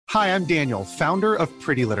Hi, I'm Daniel, founder of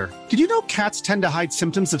Pretty Litter. Did you know cats tend to hide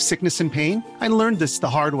symptoms of sickness and pain? I learned this the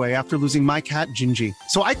hard way after losing my cat, Gingy.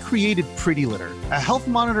 So I created Pretty Litter, a health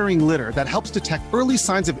monitoring litter that helps detect early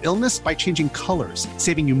signs of illness by changing colors,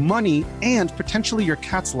 saving you money and potentially your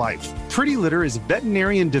cat's life. Pretty Litter is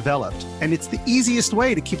veterinarian developed, and it's the easiest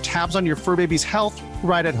way to keep tabs on your fur baby's health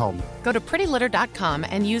right at home. Go to prettylitter.com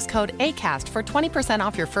and use code ACAST for 20%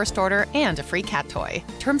 off your first order and a free cat toy.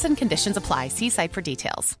 Terms and conditions apply. See site for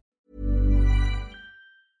details.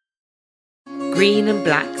 Green and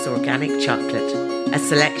Black's Organic Chocolate, a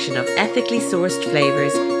selection of ethically sourced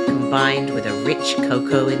flavours combined with a rich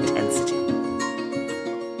cocoa intensity.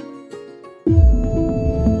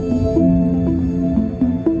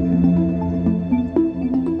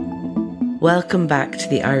 Welcome back to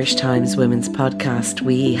the Irish Times Women's Podcast.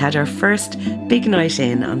 We had our first big night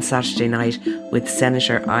in on Saturday night with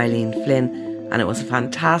Senator Eileen Flynn, and it was a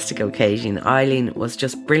fantastic occasion. Eileen was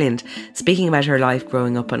just brilliant, speaking about her life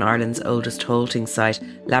growing up on Ireland's oldest halting site,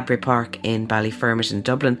 Labrie Park in Ballyfermot in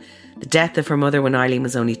Dublin. The death of her mother when Eileen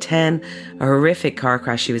was only 10, a horrific car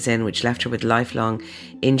crash she was in which left her with lifelong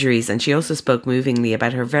injuries, and she also spoke movingly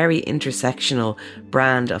about her very intersectional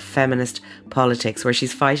brand of feminist politics, where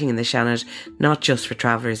she's fighting in the Seanad not just for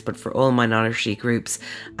travellers but for all minority groups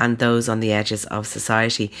and those on the edges of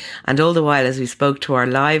society. And all the while, as we spoke to our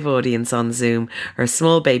live audience on Zoom, her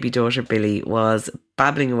small baby daughter Billy was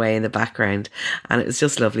babbling away in the background, and it was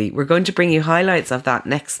just lovely. We're going to bring you highlights of that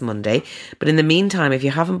next Monday, but in the meantime, if you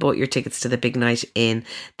haven't bought your tickets to the big night in,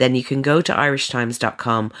 then you can go to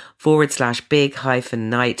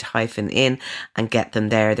irishtimes.com/big-night-in and get them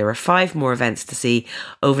there. There are 5 more events to see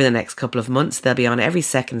over the next couple of months. They'll be on every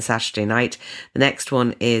second Saturday night. The next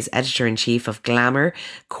one is Editor-in-Chief of Glamour,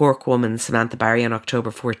 Cork woman Samantha Barry, on October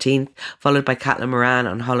 14th, followed by Caitlin Moran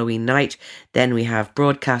on Halloween night. Then we have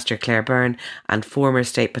broadcaster Clare Byrne and former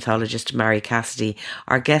state pathologist Mary Cassidy.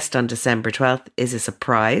 Our guest on December 12th is a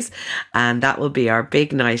surprise, and that will be our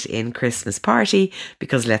big night in Christmas party,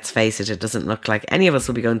 because let's face it, it doesn't look like any of us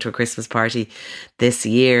will be going to a Christmas party this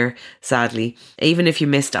year, sadly. Even if you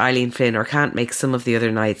missed Eileen Flynn or can't make some of the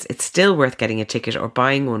other nights, it's still worth getting a ticket or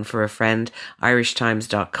buying one for a friend.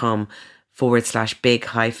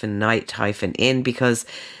 irishtimes.com/big-night-in, because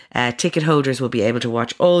ticket holders will be able to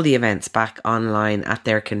watch all the events back online at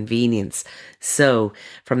their convenience. So,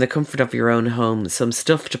 from the comfort of your own home, some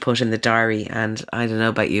stuff to put in the diary. And I don't know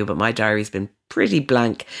about you, but my diary's been pretty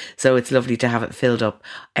blank, so it's lovely to have it filled up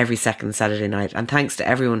every second Saturday night. And thanks to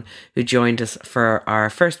everyone who joined us for our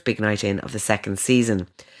first big night in of the second season.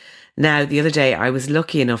 Now, the other day I was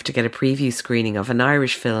lucky enough to get a preview screening of an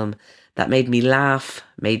Irish film that made me laugh,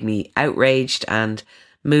 made me outraged, and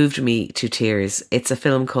moved me to tears. It's a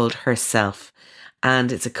film called Herself,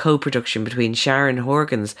 and it's a co-production between Sharon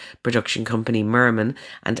Horgan's production company Merman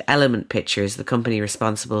and Element Pictures, the company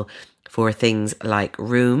responsible for things like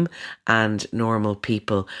Room and Normal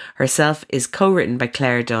People. Herself is co-written by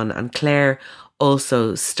Clare Dunne, and Clare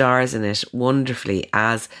also stars in it wonderfully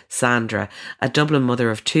as Sandra, a Dublin mother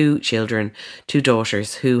of 2 children, 2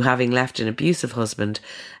 daughters, who, having left an abusive husband,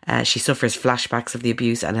 she suffers flashbacks of the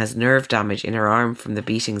abuse and has nerve damage in her arm from the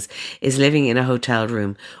beatings, is living in a hotel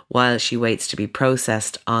room while she waits to be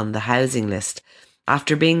processed on the housing list.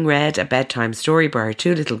 After being read a bedtime story by her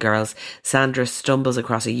 2 little girls, Sandra stumbles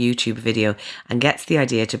across a YouTube video and gets the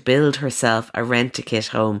idea to build herself a rent-a-kit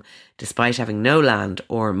home, despite having no land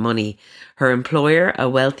or money. Her employer, a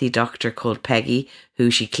wealthy doctor called Peggy,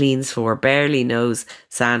 who she cleans for, barely knows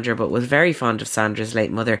Sandra but was very fond of Sandra's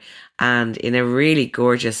late mother, and in a really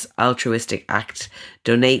gorgeous altruistic act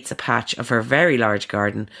donates a patch of her very large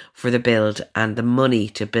garden for the build and the money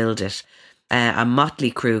to build it. A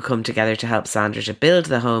motley crew come together to help Sandra to build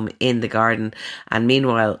the home in the garden, and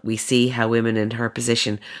meanwhile we see how women in her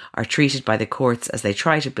position are treated by the courts as they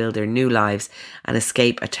try to build their new lives and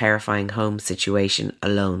escape a terrifying home situation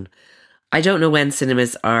alone. I don't know when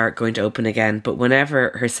cinemas are going to open again, but whenever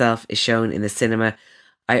Herself is shown in the cinema,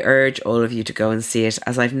 I urge all of you to go and see it,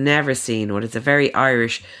 as I've never seen what is a very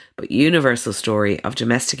Irish but universal story of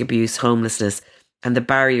domestic abuse, homelessness, and the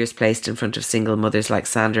barriers placed in front of single mothers like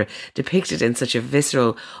Sandra, depicted in such a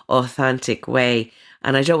visceral, authentic way.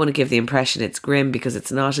 And I don't want to give the impression it's grim, because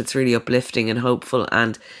it's not. It's really uplifting and hopeful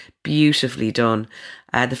and beautifully done.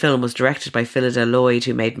 The film was directed by Phyllida Lloyd,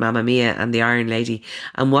 who made Mamma Mia and The Iron Lady,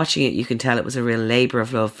 and watching it you can tell it was a real labour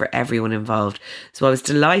of love for everyone involved. So I was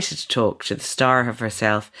delighted to talk to the star of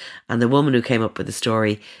Herself and the woman who came up with the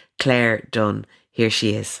story, Clare Dunne. Here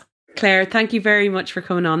she is. Clare, thank you very much for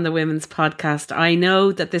coming on the Women's Podcast. I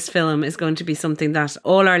know that this film is going to be something that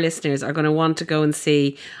all our listeners are going to want to go and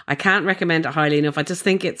see. I can't recommend it highly enough. I just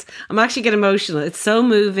think I'm actually getting emotional. It's so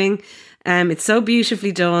moving. It's so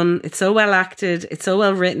beautifully done. It's so well acted. It's so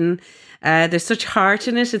well written. There's such heart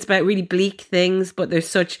in it. It's about really bleak things, but there's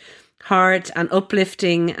such heart and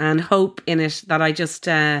uplifting and hope in it that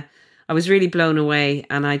I was really blown away,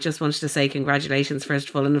 and I just wanted to say congratulations first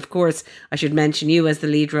of all. And of course, I should mention you as the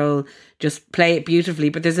lead role. Just play it beautifully.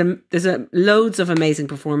 But there's loads of amazing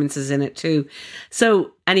performances in it too.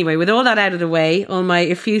 So anyway, with all that out of the way, all my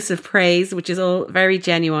effusive praise, which is all very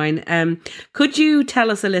genuine, could you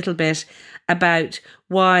tell us a little bit about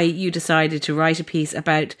why you decided to write a piece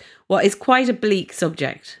about what is quite a bleak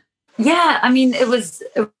subject? Yeah, I mean, it was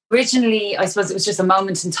originally, I suppose it was just a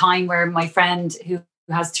moment in time where my friend who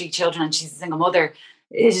has 3 children and she's a single mother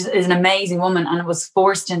is an amazing woman, and was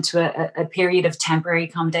forced into a period of temporary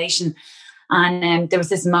accommodation. And there was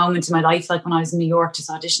this moment in my life, like when I was in New York just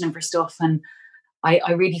auditioning for stuff, and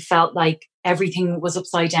I really felt like everything was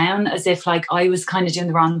upside down, as if like I was kind of doing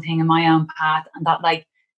the wrong thing in my own path, and that like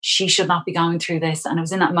she should not be going through this. And it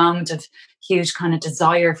was in that moment of huge kind of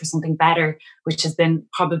desire for something better, which has been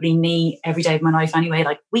probably me every day of my life anyway,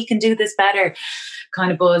 like we can do this better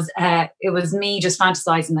kind of buzz. It was me just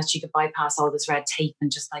fantasizing that she could bypass all this red tape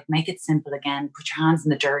and just like make it simple again, put your hands in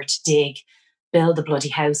the dirt, dig, build a bloody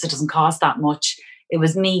house. It doesn't cost that much. It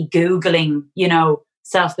was me Googling,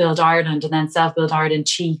 self-build Ireland, and then self-build Ireland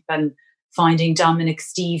cheap, and finding Dominic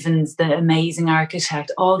Stevens, the amazing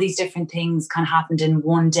architect. All these different things kind of happened in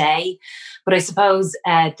one day. But I suppose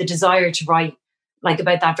the desire to write like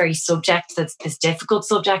about that very subject, that's this difficult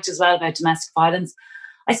subject as well, about domestic violence,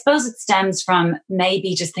 I suppose it stems from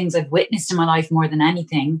maybe just things I've witnessed in my life more than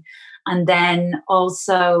anything. And then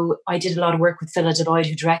also I did a lot of work with Philip Lloyd,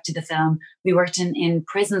 who directed the film. We worked in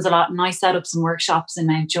prisons a lot, and I set up some workshops in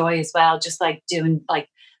Mountjoy as well, just like doing like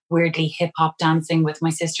weirdly hip hop dancing with my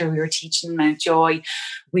sister. We were teaching Mountjoy.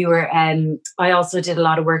 We were, I also did a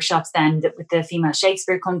lot of workshops then with the Female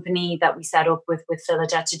Shakespeare Company that we set up with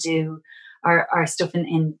Philada to do our stuff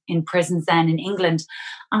in prisons then in England.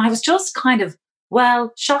 And I was just kind of,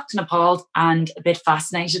 shocked and appalled and a bit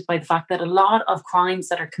fascinated by the fact that a lot of crimes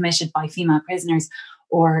that are committed by female prisoners,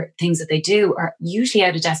 or things that they do, are usually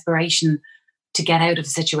out of desperation to get out of a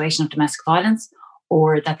situation of domestic violence,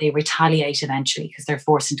 or that they retaliate eventually because they're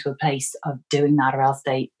forced into a place of doing that, or else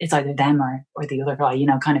it's either them or the other guy,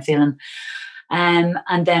 kind of feeling.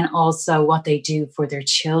 And then also what they do for their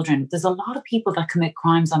children. There's a lot of people that commit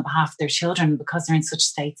crimes on behalf of their children because they're in such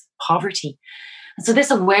states of poverty. And so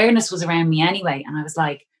this awareness was around me anyway. And I was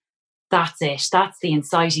like, that's it. That's the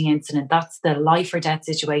inciting incident. That's the life or death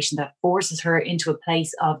situation that forces her into a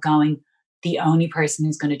place of going, the only person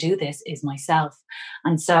who's going to do this is myself.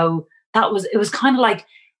 And so it was kind of like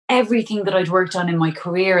everything that I'd worked on in my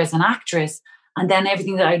career as an actress, and then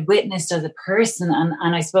everything that I'd witnessed as a person.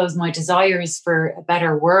 And I suppose my desires for a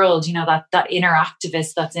better world, that inner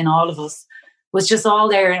activist that's in all of us, was just all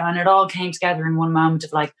there. And it all came together in one moment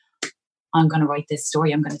of like, I'm going to write this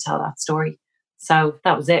story. I'm going to tell that story. So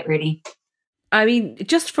that was it, really. I mean,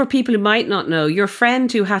 just for people who might not know, your friend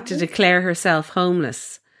who had to declare herself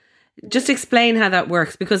homeless, just explain how that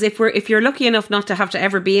works. Because if you're lucky enough not to have to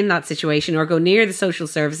ever be in that situation or go near the social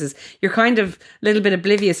services, you're kind of a little bit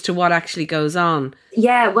oblivious to what actually goes on.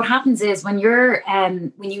 Yeah, what happens is when you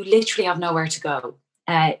literally have nowhere to go,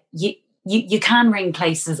 you can ring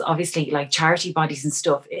places, obviously, like charity bodies and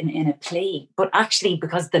stuff in a plea. But actually,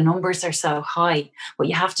 because the numbers are so high, what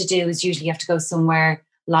you have to do is usually you have to go somewhere.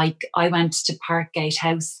 Like I went to Parkgate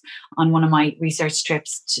House on one of my research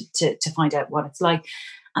trips to find out what it's like.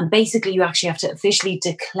 And basically, you actually have to officially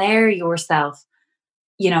declare yourself,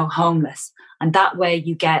 homeless. And that way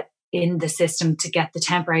you get in the system to get the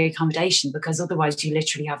temporary accommodation, because otherwise you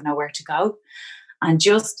literally have nowhere to go. And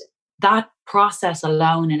just that process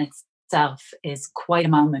alone in itself is quite a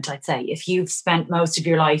moment, I'd say. If you've spent most of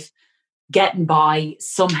your life getting by,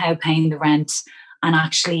 somehow paying the rent, and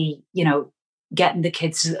actually, getting the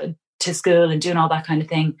kids to school and doing all that kind of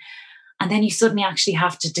thing, and then you suddenly actually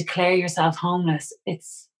have to declare yourself homeless,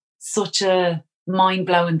 it's such a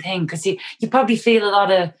mind-blowing thing, because you probably feel a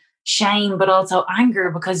lot of shame but also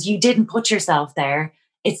anger because you didn't put yourself there.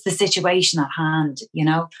 It's the situation at hand,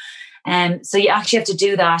 so you actually have to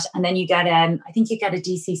do that, and then you get I think you get a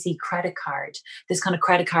DCC credit card, this kind of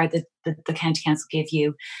credit card that the county council give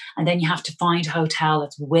you, and then you have to find a hotel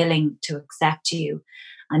that's willing to accept you,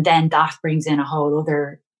 and then that brings in a whole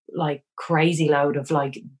other like crazy load of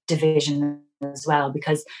like division as well,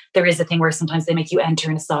 because there is a thing where sometimes they make you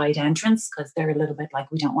enter in a side entrance because they're a little bit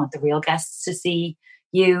like, we don't want the real guests to see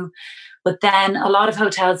you. But then a lot of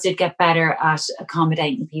hotels did get better at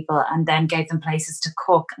accommodating people and then gave them places to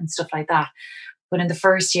cook and stuff like that. But in the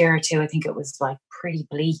first year or two, I think it was like pretty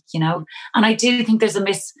bleak, you know. And I do think there's a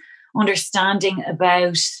misunderstanding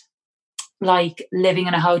about like living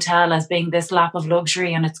in a hotel as being this lap of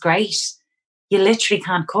luxury, and it's great. You literally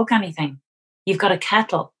can't cook anything. You've got a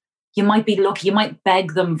kettle. You might be lucky, you might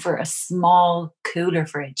beg them for a small cooler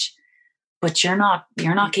fridge, but you're not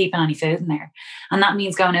keeping any food in there. And that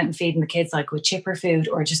means going out and feeding the kids like with chipper food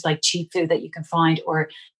or just like cheap food that you can find, or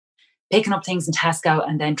picking up things in Tesco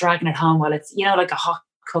and then dragging it home while it's, you know, like a hot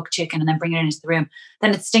cooked chicken, and then bringing it into the room.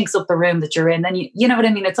 Then it stinks up the room that you're in. Then you know what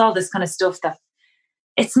I mean? It's all this kind of stuff that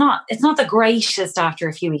it's not the greatest after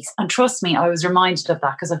a few weeks. And trust me, I was reminded of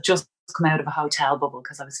that because I've just come out of a hotel bubble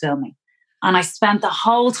because I was filming. And I spent the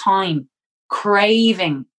whole time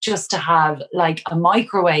craving just to have like a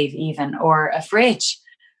microwave even, or a fridge.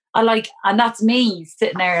 And that's me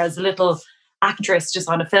sitting there as a little actress just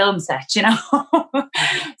on a film set, you know.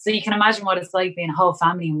 So you can imagine what it's like being a whole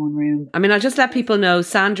family in one room. I mean, I'll just let people know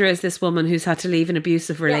Sandra is this woman who's had to leave an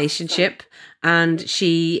abusive relationship, and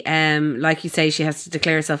she like you say, she has to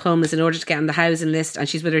declare herself homeless in order to get on the housing list, and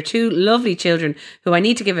she's with her two lovely children who I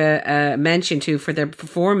need to give a mention to for their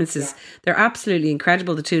performances. They're absolutely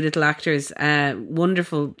incredible, the two little actors.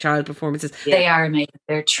 Wonderful child performances. They are amazing.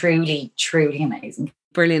 They're truly amazing.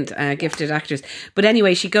 Brilliant, gifted actors. But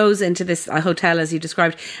anyway, she goes into this hotel as you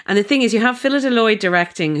described. And the thing is, you have Philida Lloyd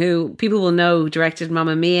directing, who people will know directed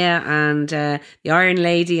Mamma Mia and The Iron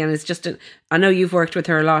Lady. And it's just, I know you've worked with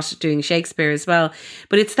her a lot doing Shakespeare as well.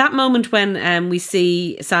 But it's that moment when we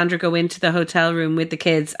see Sandra go into the hotel room with the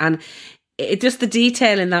kids, and just the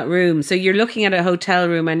detail in that room. So you're looking at a hotel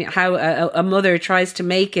room and how a mother tries to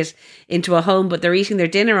make it into a home, but they're eating their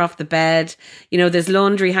dinner off the bed. You know, there's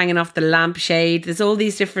laundry hanging off the lampshade. There's all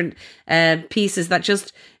these different pieces that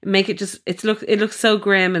just make it it looks so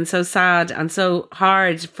grim and so sad and so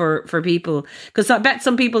hard for people. Because I bet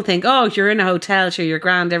some people think, oh, you're in a hotel, sure, you're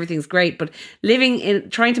grand, everything's great. But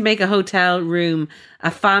trying to make a hotel room a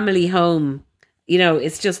family home, you know,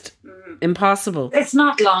 it's just impossible. It's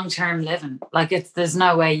not long-term living. Like there's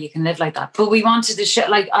no way you can live like that. But we wanted to show,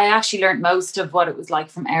 like, I actually learned most of what it was like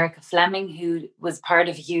from Erica Fleming, who was part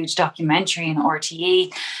of a huge documentary in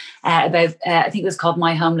RTE about, I think it was called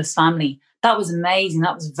My Homeless Family. That was amazing.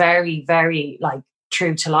 That was very, very like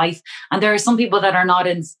true to life. And there are some people that are not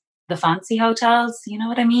in the fancy hotels, you know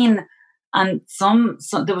what I mean? And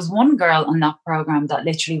there was one girl on that program that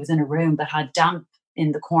literally was in a room that had damp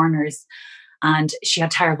in the corners, and she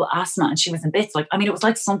had terrible asthma and she was in bits. Like, I mean, it was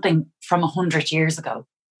like something from 100 years ago,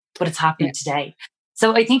 but it's happening today.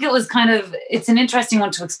 So I think it's an interesting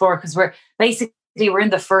one to explore, because we're in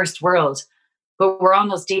the first world, but we're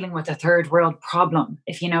almost dealing with a third world problem,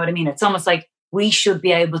 if you know what I mean. It's almost like we should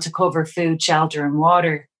be able to cover food, shelter and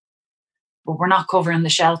water, but we're not covering the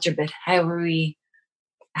shelter bit. How are we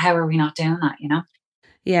not doing that, you know?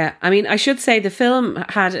 Yeah, I mean, I should say the film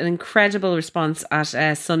had an incredible response at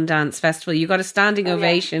Sundance Festival. You got a standing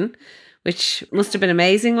ovation, which must have been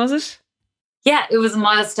amazing, was it? Yeah, it was a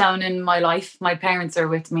milestone in my life. My parents are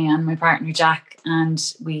with me and my partner Jack, and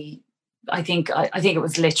I think it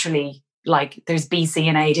was literally like there's BC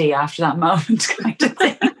and AD after that moment kind of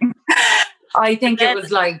thing. I think it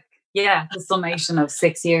was like, the summation of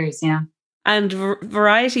 6 years, yeah. And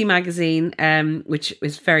Variety magazine, which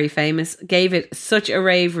was very famous, gave it such a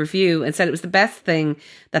rave review and said it was the best thing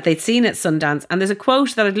that they'd seen at Sundance. And there's a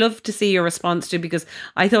quote that I'd love to see your response to, because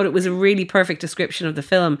I thought it was a really perfect description of the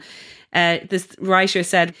film. This writer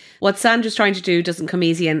said, what Sandra's trying to do doesn't come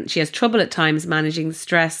easy, and she has trouble at times managing the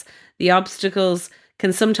stress. The obstacles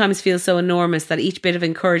can sometimes feel so enormous that each bit of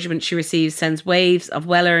encouragement she receives sends waves of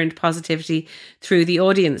well-earned positivity through the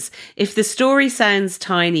audience. If the story sounds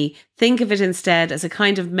tiny, think of it instead as a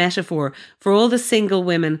kind of metaphor for all the single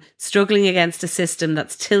women struggling against a system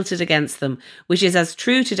that's tilted against them, which is as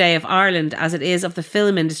true today of Ireland as it is of the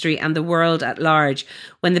film industry and the world at large.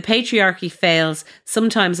 When the patriarchy fails,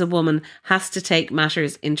 sometimes a woman has to take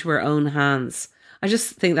matters into her own hands. I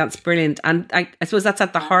just think that's brilliant. And I suppose that's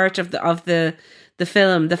at the heart of the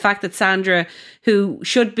film, the fact that Sandra, who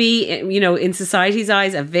should be, you know, in society's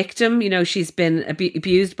eyes, a victim, you know, she's been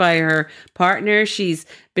abused by her partner, she's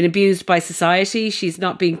been abused by society, she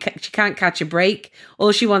can't catch a break.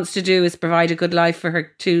 All she wants to do is provide a good life for her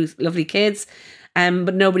two lovely kids,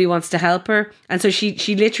 but nobody wants to help her. And so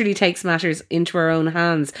she literally takes matters into her own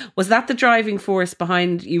hands. Was that the driving force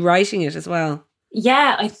behind you writing it as well?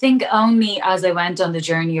 Yeah, I think only as I went on the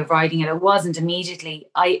journey of writing it, it wasn't immediately.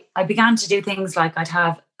 I began to do things like I'd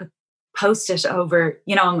have a post-it over,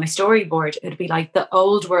 you know, on my storyboard. It'd be like the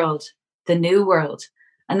old world, the new world.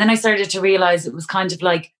 And then I started to realize it was kind of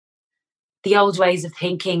like the old ways of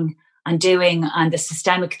thinking and doing, and the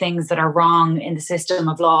systemic things that are wrong in the system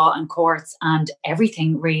of law and courts and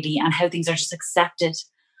everything really, and how things are just accepted.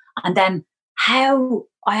 And then how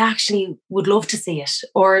I actually would love to see it,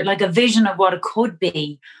 or like a vision of what it could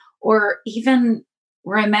be, or even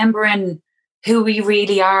remembering who we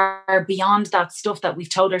really are beyond that stuff that we've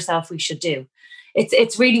told ourselves we should do.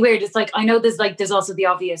 It's really weird. It's like, I know there's also the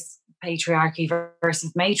obvious patriarchy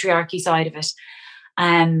versus matriarchy side of it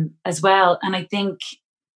as well. And I think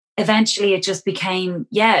eventually it just became,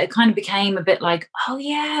 it kind of became a bit like, oh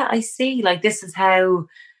yeah, I see. Like, this is how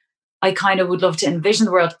I kind of would love to envision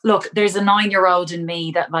the world. Look, there's a 9-year-old in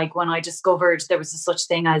me that, like, when I discovered there was a such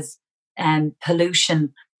thing as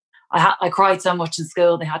pollution, I cried so much in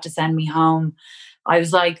school, they had to send me home. I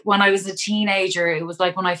was like, when I was a teenager, it was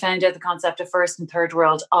like when I found out the concept of first and third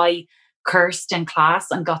world, I cursed in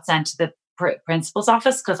class and got sent to the principal's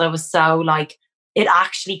office because I was so like, it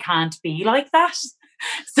actually can't be like that.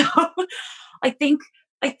 So I think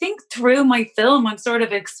through my film, I'm sort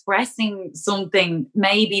of expressing something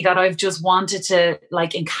maybe that I've just wanted to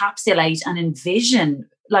like encapsulate and envision,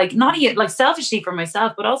 like not like selfishly for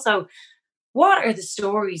myself, but also what are the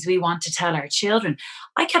stories we want to tell our children?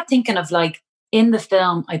 I kept thinking of, like, in the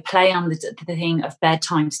film, I play on the thing of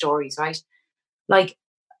bedtime stories, right? Like,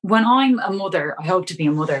 when I'm a mother, I hope to be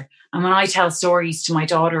a mother, and when I tell stories to my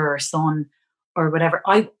daughter or son or whatever,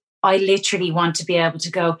 I literally want to be able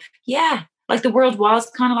to go, yeah, like the world was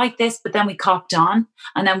kind of like this, but then we copped on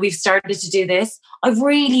and then we've started to do this. I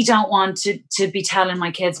really don't want to be telling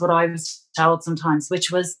my kids what I was told sometimes,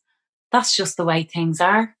 which was, that's just the way things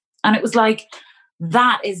are. And it was like,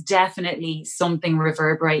 that is definitely something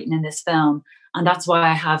reverberating in this film. And that's why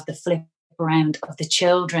I have the flip around of the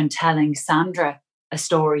children telling Sandra a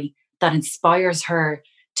story that inspires her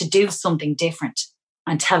to do something different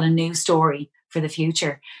and tell a new story for the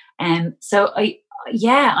future. And so I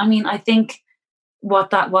think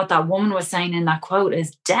what that woman was saying in that quote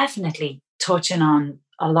is definitely touching on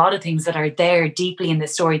a lot of things that are there deeply in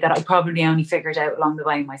this story that I probably only figured out along the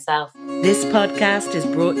way myself. This podcast is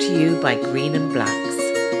brought to you by Green and Blacks,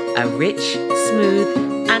 a rich, smooth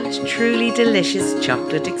and truly delicious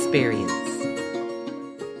chocolate experience.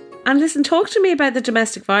 And listen, talk to me about the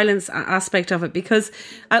domestic violence aspect of it, because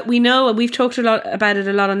we know, and we've talked a lot about it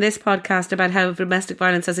on this podcast, about how domestic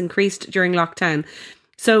violence has increased during lockdown.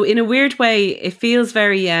 So in a weird way, it feels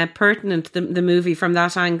very pertinent, the movie, from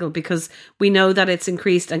that angle, because we know that it's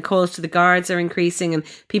increased and calls to the guards are increasing and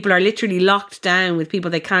people are literally locked down with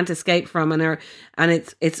people they can't escape from, and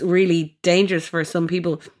it's really dangerous for some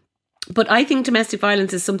people. But I think domestic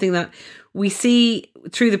violence is something that we see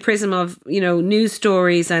through the prism of, news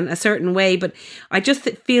stories and a certain way. But I just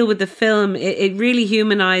feel with the film, it really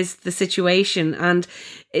humanized the situation, and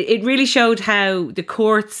it really showed how the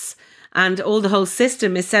courts and all the whole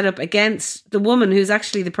system is set up against the woman who's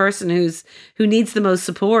actually the person who needs the most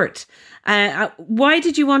support. Why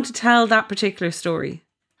did you want to tell that particular story?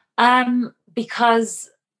 Because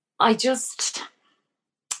I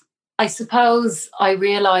suppose I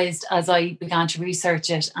realised as I began to research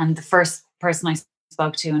it, and the first person I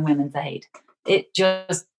spoke to in Women's Aid, it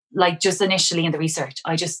just initially in the research,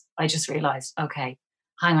 I just realised, okay,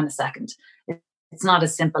 hang on a second. It's not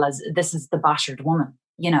as simple as this is the battered woman.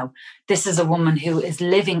 This is a woman who is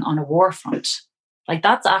living on a war front. Like,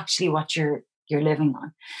 that's actually what you're living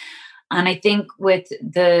on. And I think with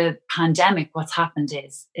the pandemic, what's happened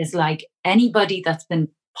is like anybody that's been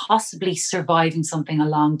possibly surviving something a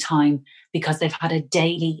long time because they've had a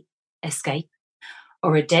daily escape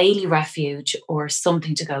or a daily refuge or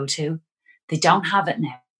something to go to, they don't have it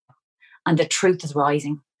now. And the truth is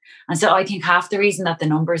rising. And so I think half the reason that the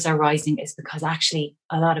numbers are rising is because actually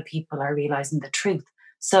a lot of people are realizing the truth.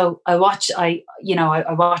 So I watched the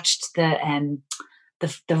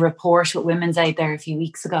report with Women's Aid there a few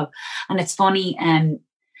weeks ago, and it's funny.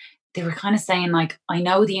 They were kind of saying, like, I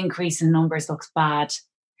know the increase in numbers looks bad,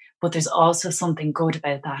 but there's also something good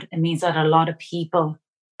about that. It means that a lot of people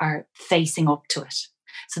are facing up to it.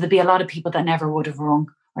 So there'd be a lot of people that never would have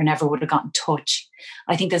rung or never would have got in touch.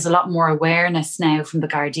 I think there's a lot more awareness now from the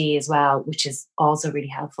Gardaí as well, which is also really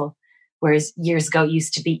helpful. Whereas years ago, it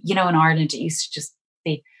used to be, in Ireland, it used to just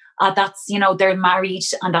be, that's, they're married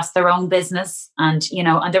and that's their own business. And,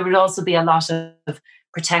 and there would also be a lot of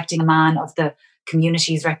protecting a man of the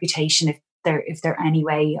community's reputation if they're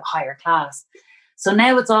anyway higher class. So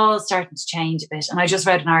now it's all starting to change a bit. And I just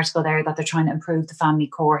read an article there that they're trying to improve the family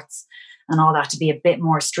courts and all that to be a bit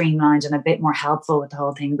more streamlined and a bit more helpful with the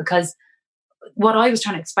whole thing. Because what I was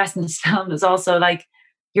trying to express in this film is also like,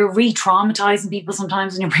 you're re-traumatizing people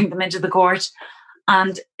sometimes when you bring them into the court.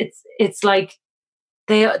 And it's like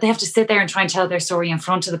they have to sit there and try and tell their story in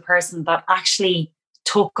front of the person that actually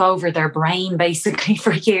took over their brain basically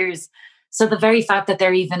for years. So the very fact that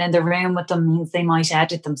they're even in the room with them means they might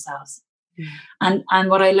edit themselves. And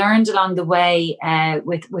what I learned along the way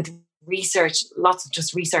with research, lots of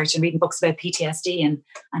just research and reading books about PTSD and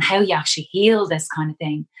how you actually heal this kind of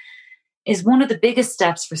thing, is one of the biggest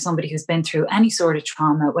steps for somebody who's been through any sort of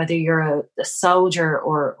trauma, whether you're a soldier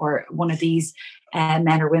or one of these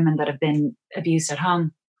men or women that have been abused at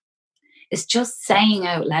home, is just saying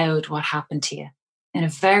out loud what happened to you in a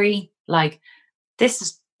very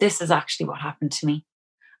this is actually what happened to me.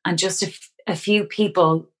 And just a few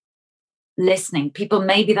people listening, people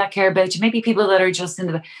maybe that care about you, maybe people that are just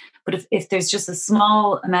but if there's just a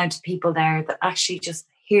small amount of people there that actually just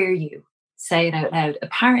hear you say it out loud,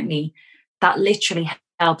 apparently that literally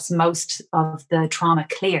helps most of the trauma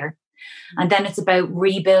clear. And then it's about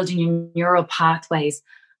rebuilding your neural pathways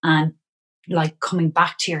and coming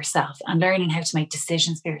back to yourself and learning how to make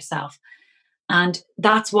decisions for yourself. And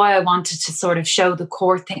that's why I wanted to sort of show the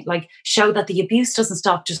core thing, show that the abuse doesn't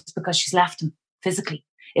stop just because she's left him physically.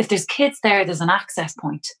 If there's kids there, there's an access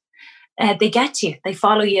point. They get you, they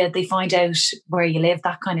follow you, they find out where you live,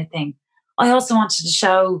 that kind of thing. I also wanted to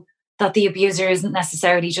show that the abuser isn't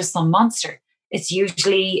necessarily just some monster. It's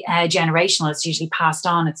usually generational. It's usually passed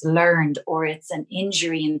on. It's learned, or it's an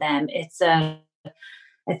injury in them. It's a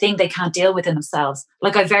thing they can't deal with in themselves.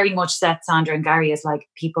 I very much set Sandra and Gary as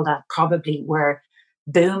people that probably were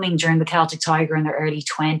booming during the Celtic Tiger in their early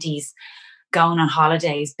 20s, going on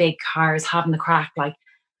holidays, big cars, having the crack,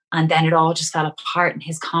 and then it all just fell apart and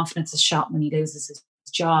his confidence is shot when he loses his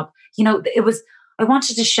job. I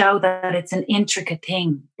wanted to show that it's an intricate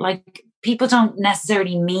thing. People don't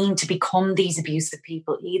necessarily mean to become these abusive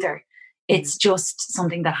people either. It's just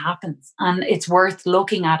something that happens, and it's worth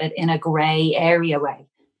looking at it in a grey area way.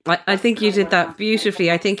 I think you did that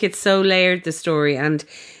beautifully. I think it's so layered, the story. And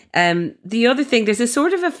the other thing, there's a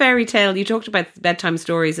sort of a fairy tale. You talked about bedtime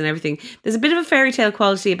stories and everything. There's a bit of a fairy tale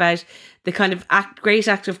quality about the kind of great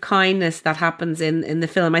act of kindness that happens in the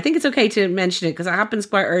film. I think it's okay to mention it because it happens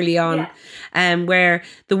quite early on, where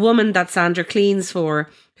the woman that Sandra cleans for,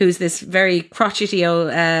 who's this very crotchety old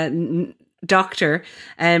doctor,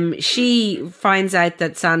 she finds out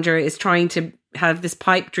that Sandra is trying to have this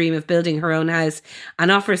pipe dream of building her own house and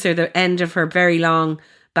offers her the end of her very long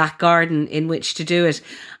back garden in which to do it.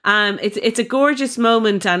 It's a gorgeous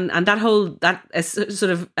moment, and that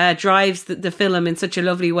sort of drives the film in such a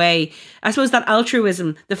lovely way. I suppose that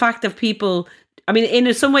altruism, the fact that people, I mean,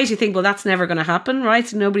 in some ways you think, well, that's never going to happen, right?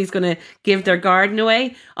 So nobody's going to give their garden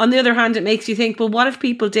away. On the other hand, it makes you think, well, what if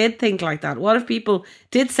people did think like that? What if people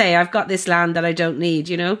did say, I've got this land that I don't need,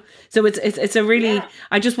 So it's a really,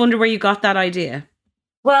 I just wonder where you got that idea.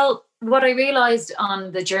 Well, what I realised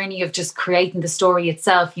on the journey of just creating the story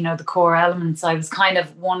itself, the core elements, I was kind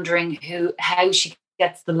of wondering how she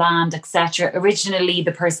gets the land, etc. Originally,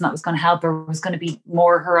 the person that was going to help her was going to be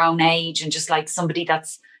more her own age and just somebody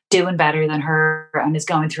that's doing better than her and is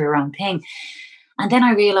going through her own thing. And then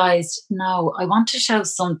I realised, no, I want to show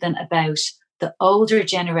something about the older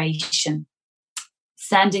generation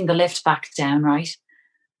sending the lift back down, right?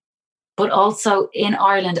 But also in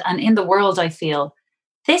Ireland and in the world, I feel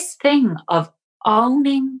this thing of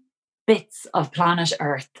owning bits of planet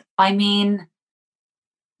Earth. I mean,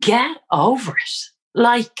 get over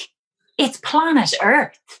it. It's planet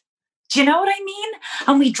Earth. Do you know what I mean?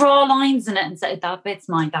 And we draw lines in it and say, that bit's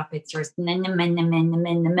mine, that bit's yours.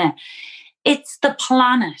 It's the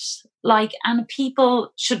planet. And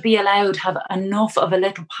people should be allowed to have enough of a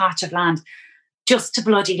little patch of land just to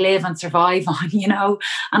bloody live and survive on,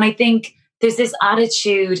 And I think there's this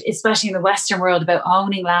attitude, especially in the Western world, about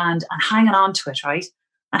owning land and hanging on to it, right?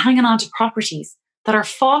 And hanging on to properties that are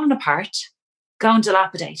falling apart, going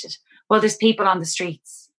dilapidated, while there's people on the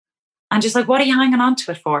streets. And just what are you hanging on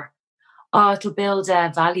to it for? Oh, it'll build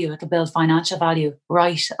value. It'll build financial value.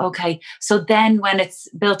 Right. Okay. So then when it's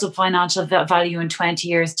built up financial value in 20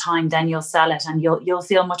 years' time, then you'll sell it and you'll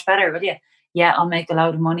feel much better, will you? Yeah, I'll make a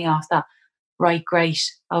load of money off that. Right, great.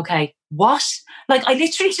 Okay. What? I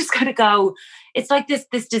literally just gotta go. It's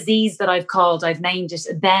this disease that I've named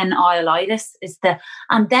it then I'll-itis.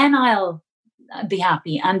 And then I'll be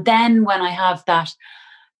happy. And then when I have that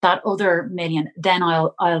other million, then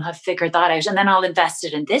I'll have figured that out. And then I'll invest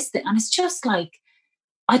it in this thing. And it's just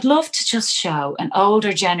I'd love to just show an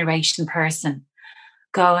older generation person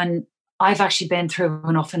going, I've actually been through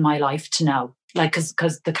enough in my life to know.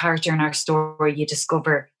 Because the character in our story, you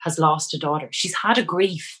discover, has lost a daughter. She's had a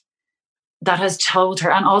grief that has told her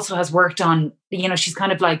and also has worked on, she's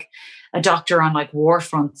kind of a doctor on like war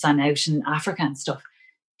fronts and out in Africa and stuff.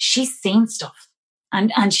 She's seen stuff.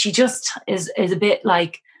 And she just is a bit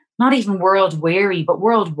like, not even world weary, but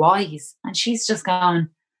world wise. And she's just gone,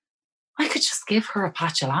 I could just give her a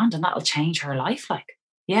patch of land and that'll change her life. Like,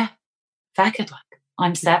 yeah, feck it, like.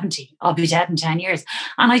 I'm 70. I'll be dead in 10 years.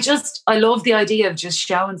 And I love the idea of just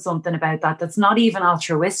showing something about that that's not even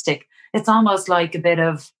altruistic. It's almost like a bit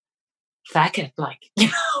of feck it, like, you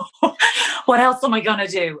know, what else am I going to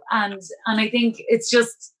do? And I think it's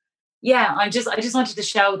just, yeah, I just wanted to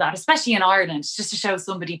show that, especially in Ireland, just to show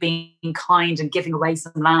somebody being kind and giving away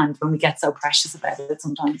some land when we get so precious about it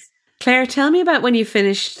sometimes. Claire, tell me about when you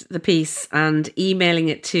finished the piece and emailing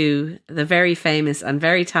it to the very famous and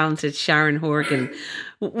very talented Sharon Horgan.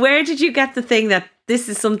 Where did you get the thing that this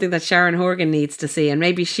is something that Sharon Horgan needs to see and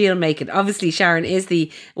maybe she'll make it? Obviously, Sharon is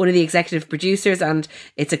one of the executive producers and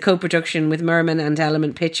it's a co-production with Merman and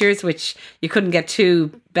Element Pictures, which you couldn't get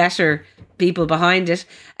two better people behind it.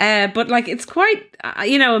 But like, it's quite,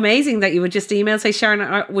 amazing that you would just email, say,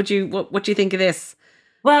 Sharon, what do you think of this?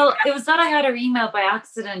 Well, it was that I had her email by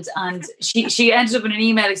accident and she ended up in an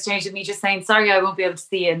email exchange with me just saying, sorry, I won't be able to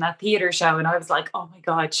see you in that theatre show. And I was like, oh my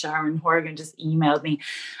God, Sharon Horgan just emailed me.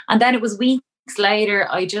 And then it was weeks later,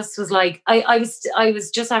 I just was like, I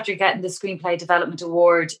was just after getting the Screenplay Development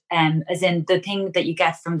Award, as in the thing that you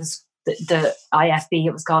get from the IFB,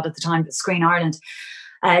 it was called at the time, but Screen Ireland,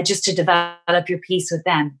 just to develop your piece with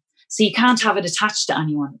them. So you can't have it attached to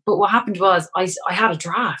anyone. But what happened was I had a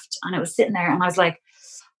draft and it was sitting there and I was like,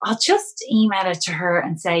 I'll just email it to her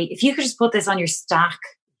and say, if you could just put this on your stack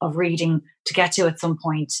of reading to get to at some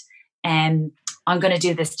point, I'm going to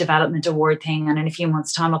do this development award thing. And in a few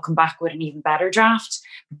months' time, I'll come back with an even better draft,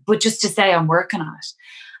 but just to say I'm working on it.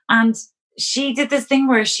 And she did this thing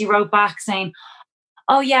where she wrote back saying,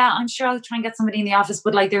 oh yeah, I'm sure I'll try and get somebody in the office,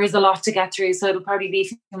 but like there is a lot to get through. So it'll probably be a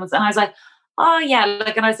few months. And I was like, oh yeah,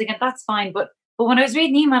 like, and I was thinking, that's fine. But when I was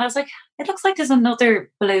reading the email, I was like, it looks like there's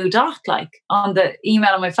another blue dot like on the email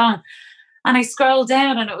on my phone. And I scrolled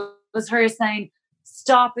down and it was her saying,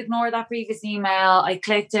 stop, ignore that previous email. I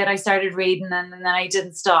clicked it, I started reading and then I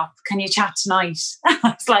didn't stop. Can you chat tonight? I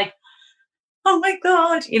was like, oh my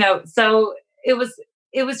God, so it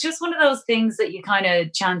was just one of those things that you kind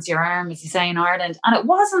of chance your arm, as you say in Ireland. And it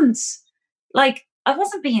wasn't like, I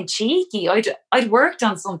wasn't being cheeky. I'd worked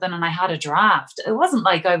on something and I had a draft. It wasn't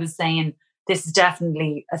like I was saying, this is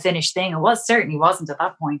definitely a finished thing. It certainly wasn't at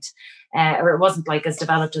that point, or it wasn't like as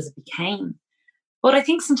developed as it became. But I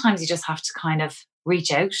think sometimes you just have to kind of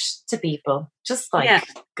reach out to people, just like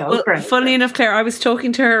go for it. Funnily enough, Claire, I was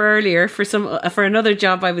talking to her earlier for another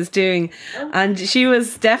job I was doing, and she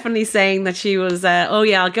was definitely saying that she was,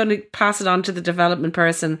 I'm going to pass it on to the development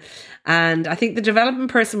person. And I think the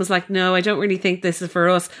development person was like, no, I don't really think this is for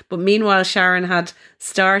us. But meanwhile, Sharon had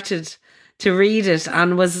started to read it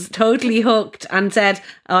and was totally hooked and said,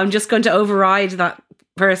 I'm just going to override that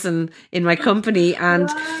person in my company. And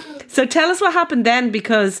so tell us what happened then,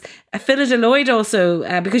 because Phillida Lloyd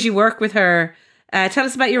also, because you work with her, tell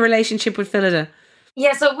us about your relationship with Phillida.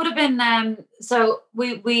 Yeah, so it would have been, so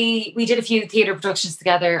we did a few theatre productions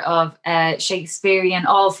together of Shakespearean,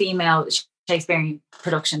 all-female Shakespearean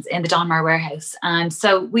productions in the Donmar Warehouse. And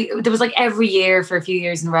so there was like every year for a few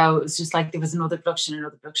years in a row, it was just like there was another production,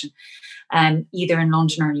 either in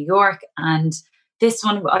London or New York. And this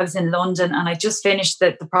one, I was in London and I just finished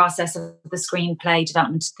the process of the screenplay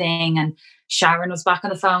development thing. And Sharon was back on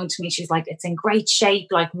the phone to me. She's like, it's in great shape.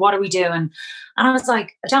 Like, what are we doing? And I was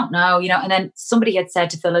like, I don't know, And then somebody had said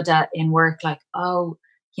to Phillida in work, like, oh,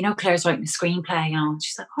 Claire's writing a screenplay. And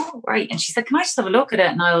she's like, oh, right. And she said, can I just have a look at it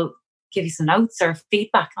and I'll give you some notes or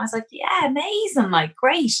feedback? And I was like, yeah, amazing, like,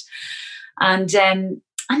 great. And then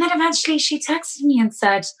eventually she texted me and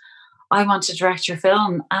said, I want to direct your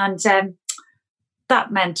film. And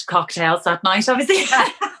that meant cocktails that night, obviously.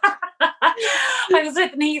 I was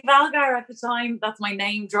with Niamh Algar at the time. That's my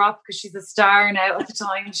name drop because she's a star now at the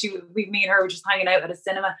time. And me and her were just hanging out at a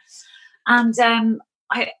cinema. And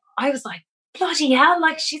I was like, bloody hell,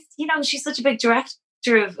 like she's such a big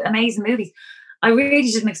director of amazing movies. I really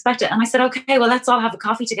didn't expect it. And I said, okay, well, let's all have a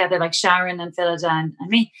coffee together, like Sharon and Phillida and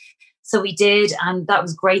me. So we did, and that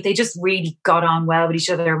was great. They just really got on well with each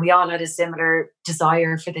other. We all had a similar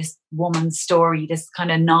desire for this woman's story, this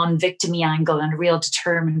kind of non-victim-y angle and a real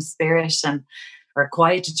determined spirit or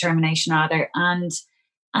quiet determination rather. And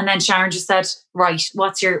then Sharon just said, right,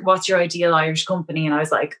 what's your ideal Irish company? And I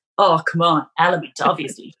was like, oh, come on, Element,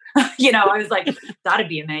 obviously. I was like, that'd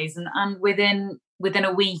be amazing. And within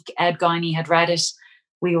a week, Ed Guiney had read it.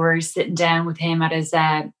 We were sitting down with him at his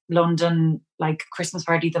London Christmas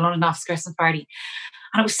party, the London office Christmas party.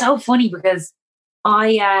 And it was so funny because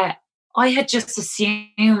I I had just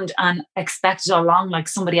assumed and expected all along, like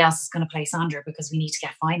somebody else is going to play Sandra because we need to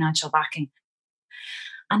get financial backing.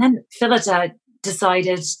 And then Philida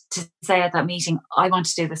decided to say at that meeting, I want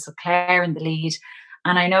to do this with Clare in the lead.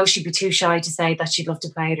 And I know she'd be too shy to say that she'd love to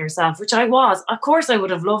play it herself, which I was. Of course, I would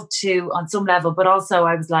have loved to on some level, but also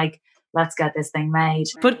I was like, let's get this thing made.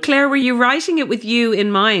 But Claire, were you writing it with you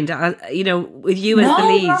in mind, with you as the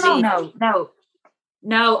lead?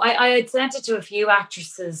 No, I had sent it to a few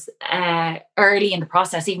actresses early in the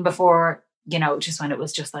process, even before, just when it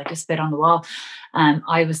was just like a spit on the wall.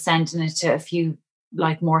 I was sending it to a few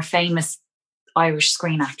like more famous Irish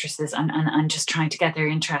screen actresses and just trying to get their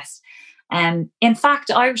interest. In fact,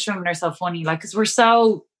 Irish women are so funny, like, because we're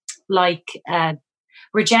so like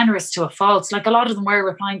we're generous to a fault. Like a lot of them were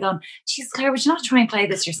replying, going, "Jesus, Claire, would you not try and play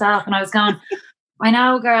this yourself?" And I was going, "I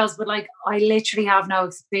know, girls, but like I literally have no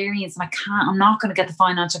experience, and I'm not going to get the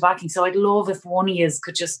financial backing. So I'd love if one of you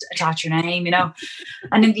could just attach your name,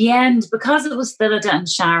 And in the end, because it was Philida and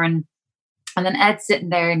Sharon, and then Ed's sitting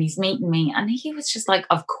there and he's meeting me, and he was just like,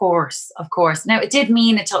 of course. Now, it did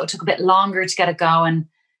mean it took a bit longer to get it going,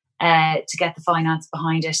 to get the finance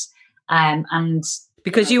behind it. And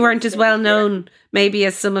because you weren't as well known maybe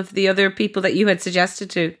as some of the other people that you had suggested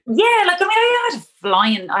to. Yeah, like, I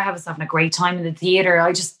mean, I was having a great time in the theatre.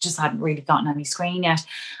 I just hadn't really gotten any screen yet.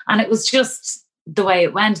 And it was just the way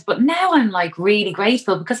it went. But now I'm like really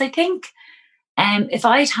grateful, because I think if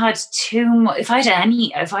I had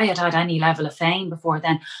had any level of fame before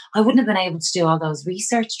then, I wouldn't have been able to do all those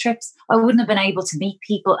research trips. I wouldn't have been able to meet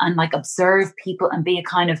people and like observe people and be a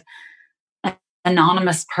kind of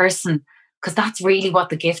anonymous person, because that's really what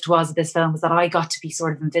the gift was of this film, was that I got to be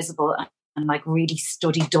sort of invisible and like really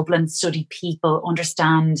study Dublin, study people,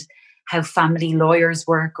 understand how family lawyers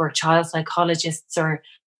work, or child psychologists, or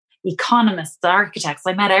economists, architects.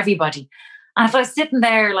 I met everybody. And if I was sitting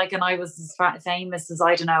there, like, and I was as famous as,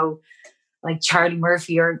 I don't know, like Charlie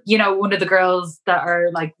Murphy, or, one of the girls that are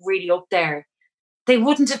like really up there, they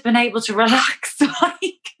wouldn't have been able to relax. They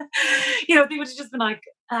would have just been like,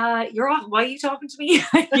 you're off, why are you talking to me? So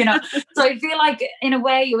I feel like in a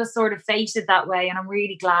way it was sort of fated that way. And I'm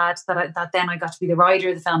really glad that then I got to be the writer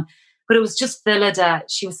of the film. But it was just Philida.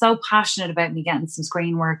 She was so passionate about me getting some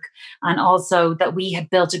screen work, and also that we had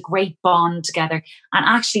built a great bond together. And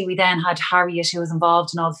actually we then had Harriet, who was involved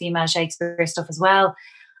in all the female Shakespeare stuff as well.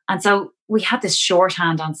 And so we had this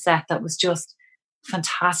shorthand on set that was just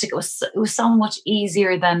fantastic. It was so much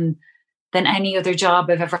easier than any other job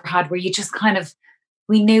I've ever had, where you just kind of,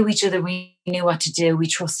 we knew each other, we knew what to do, we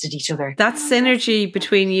trusted each other. That synergy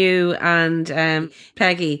between you and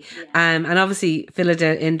Peggy, and obviously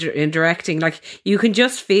Philida in directing, like, you can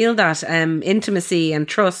just feel that intimacy and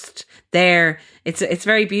trust there. It's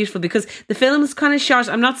very beautiful, because the film is kind of shot,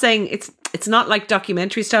 I'm not saying it's not like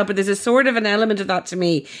documentary style, but there's a sort of an element of that to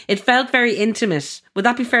me. It felt very intimate. Would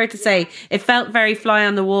that be fair to say? It felt very fly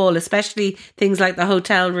on the wall, especially things like the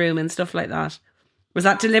hotel room and stuff like that. Was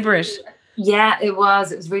that deliberate? Yeah, it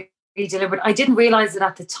was. It was really deliberate. I didn't realize it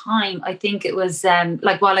at the time. I think it was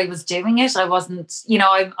like while I was doing it, I wasn't,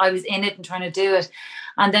 I was in it and trying to do it.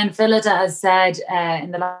 And then Philida has said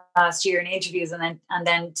in the last year in interviews, and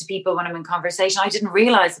then to people when I'm in conversation, I didn't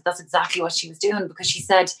realize that that's exactly what she was doing, because she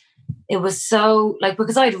said it was so, like,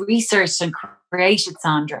 because I'd researched and created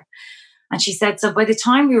Sandra. And she said, so by the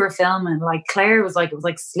time we were filming, like, Claire was like, it was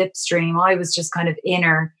like slipstream. I was just kind of in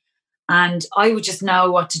her, and I would just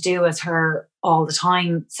know what to do as her all the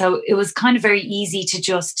time. So it was kind of very easy to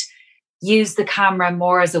just use the camera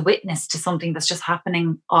more as a witness to something that's just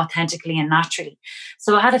happening authentically and naturally.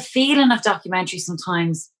 So I had a feeling of documentary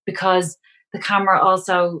sometimes, because the camera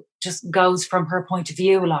also just goes from her point of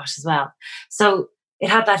view a lot as well. So it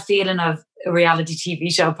had that feeling of a reality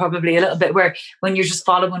TV show, probably a little bit, where when you're just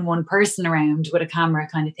following one person around with a camera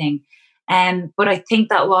kind of thing. But I think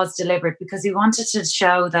that was deliberate, because we wanted to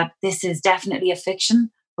show that this is definitely a fiction,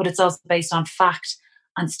 but it's also based on fact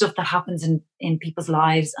and stuff that happens in people's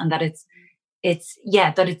lives, and that it's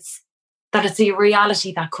a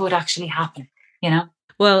reality that could actually happen,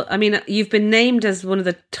 Well, I mean, you've been named as one of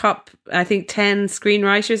the top, I think, 10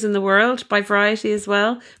 screenwriters in the world by Variety as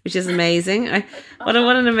well, which is amazing. What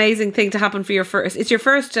an amazing thing to happen for your first. It's your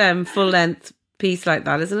first full length piece like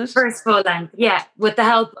that, isn't it? First full length, yeah. With the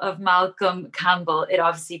help of Malcolm Campbell, it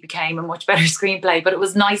obviously became a much better screenplay, but it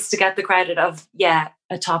was nice to get the credit of,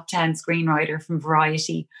 a top 10 screenwriter from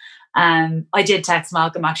Variety. I did text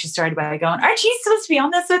Malcolm actually straight away going, aren't you supposed to be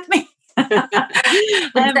on this with me?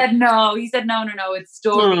 But he said, no, it's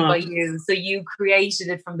story by you. So you created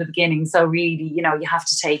it from the beginning. So really, you have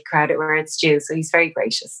to take credit where it's due. So he's very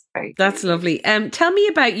gracious. That's lovely. Tell me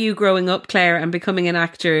about you growing up, Clare, and becoming an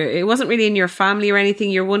actor. It wasn't really in your family or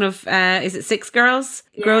anything. You're one of, is it 6 girls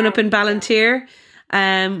growing up in Ballantyre?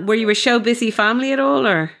 Were you a show busy family at all,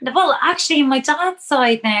 or? Well, actually, my dad's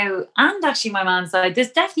side now, and actually my mum's side,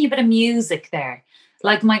 there's definitely a bit of music there.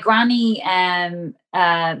 Like my granny,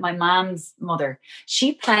 my mum's mother,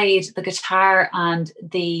 she played the guitar and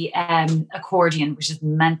the accordion, which is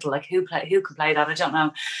mental. Like who could play that? I don't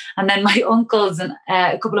know. And then my uncles and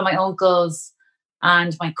a couple of my uncles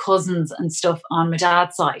and my cousins and stuff on my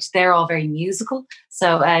dad's side, they're all very musical.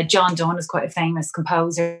 So John Dunne is quite a famous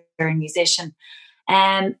composer and musician.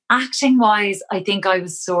 Acting wise, I think I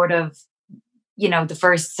was sort of, the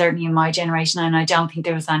first, certainly in my generation, and I don't think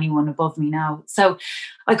there was anyone above me now. So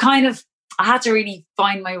I had to really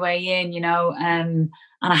find my way in, and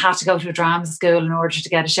I had to go to a drama school in order to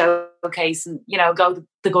get a showcase and, go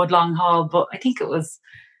the good long haul. But I think it was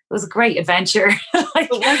a great adventure.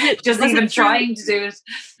 Trying to do it.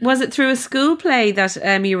 Was it through a school play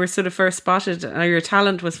that you were sort of first spotted, or your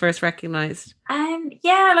talent was first recognised?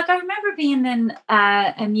 Yeah, like I remember being in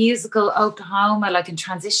a musical Oklahoma, like in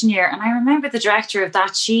transition year, and I remember the director of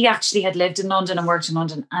that, she actually had lived in London and worked in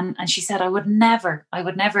London, and she said I would never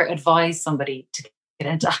advise somebody to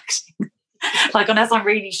get into acting. Like unless I'm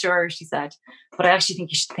really sure, she said. But I actually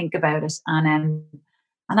think you should think about it. And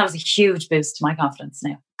that was a huge boost to my confidence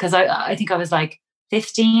now, because I think I was like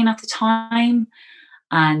 15 at the time,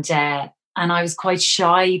 and I was quite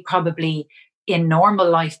shy probably in normal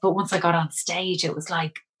life, but once I got on stage, it was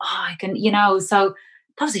like, I can, so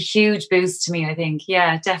that was a huge boost to me, I think.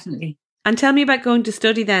 Yeah, definitely. And tell me about going to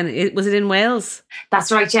study then. Was it in Wales?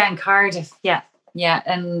 That's right, yeah, in Cardiff, yeah. Yeah,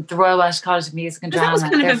 and the Royal Welsh College of Music and Drama. That was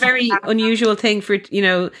kind of a very unusual thing for,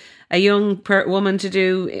 a young woman to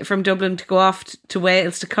do, from Dublin to go off to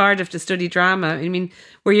Wales, to Cardiff to study drama. I mean,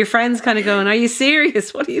 were your friends kind of going, are you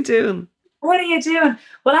serious? What are you doing? What are you doing?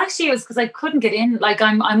 Well, actually, it was because I couldn't get in. Like,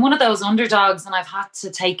 I'm one of those underdogs, and I've had to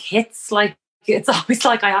take hits. Like, it's always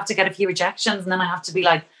like I have to get a few rejections, and then I have to be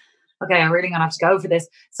like, okay, I'm really going to have to go for this.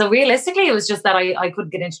 So realistically, it was just that I couldn't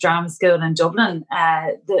get into drama school in Dublin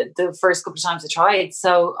the first couple of times I tried.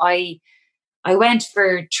 So I went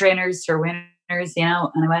for trainers for winners, and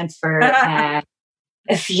I went for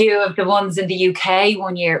a few of the ones in the UK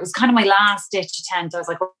one year. It was kind of my last ditch attempt. I was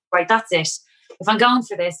like, right, that's it. If I'm going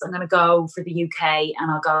for this, I'm going to go for the UK, and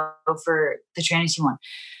I'll go for the Trinity one.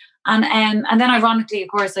 And then ironically, of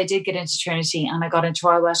course, I did get into Trinity, and I got into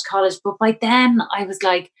Royal Welsh College. But by then I was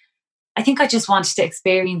like, I think I just wanted to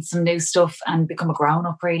experience some new stuff and become a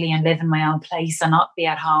grown-up really, and live in my own place and not be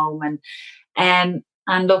at home. And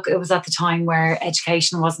look, it was at the time where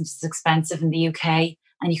education wasn't as expensive in the UK,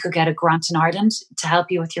 and you could get a grant in Ireland to help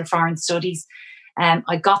you with your foreign studies.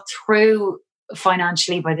 I got through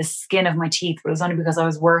financially by the skin of my teeth, but it was only because I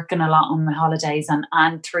was working a lot on my holidays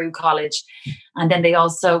and through college. And then they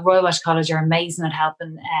also, Royal Welsh College are amazing at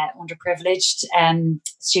helping underprivileged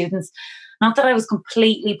students. Not that I was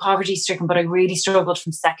completely poverty stricken, but I really struggled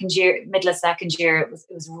from middle of second year. It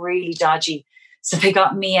was really dodgy. So they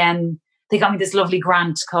got me this lovely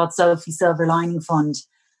grant called Sophie Silver Lining Fund.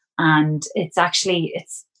 And it's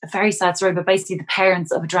a very sad story, but basically the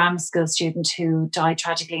parents of a drama school student who died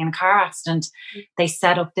tragically in a car accident, they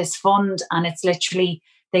set up this fund, and it's literally,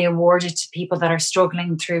 they award it to people that are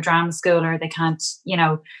struggling through drama school, or they can't,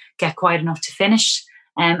 get quite enough to finish.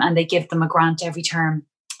 And they give them a grant every term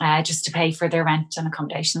just to pay for their rent and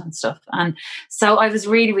accommodation and stuff. And so I was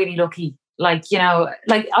really, really lucky. Like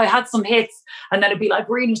I had some hits, and then it'd be like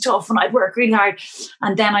really tough, and I'd work really hard.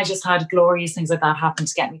 And then I just had glorious things like that happen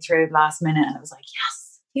to get me through the last minute. And I was like, yes.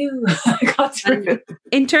 I got through.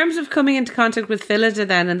 In terms of coming into contact with Phillida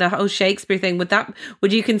then, and the whole Shakespeare thing,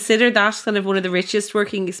 would you consider that kind of one of the richest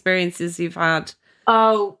working experiences you've had?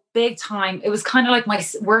 Oh, big time. It was kind of like my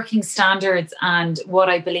working standards and what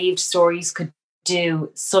I believed stories could do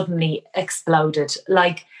suddenly exploded.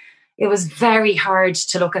 Like, it was very hard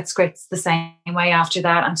to look at scripts the same way after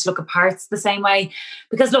that, and to look at parts the same way,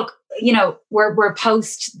 because look, we're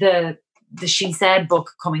post the She Said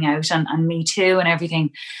book coming out, and Me Too and everything.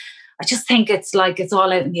 I just think it's like it's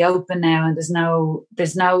all out in the open now, and there's no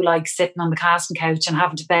like sitting on the casting couch and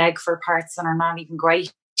having to beg for parts that are not even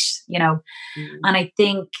great, And I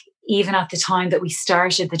think even at the time that we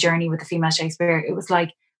started the journey with the female Shakespeare, it was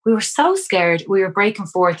like we were so scared. We were breaking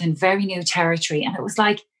forth in very new territory, and it was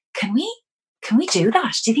like, can we do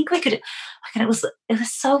that? Do you think we could? And it was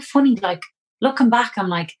so funny. Like, looking back, I'm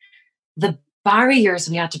like, the barriers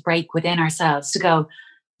we had to break within ourselves to go,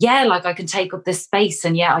 yeah, like I can take up this space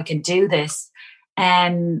and yeah, I can do this.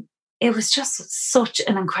 It was just such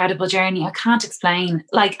an incredible journey. I can't explain.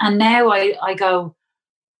 Like, and now I go,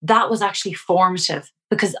 that was actually formative,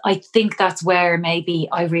 because I think that's where maybe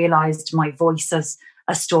I realized my voice as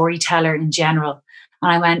a storyteller in general.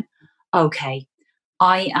 And I went, okay,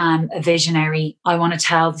 I am a visionary. I want to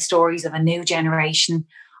tell the stories of a new generation.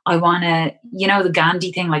 I want to, the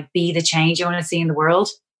Gandhi thing, like be the change I want to see in the world.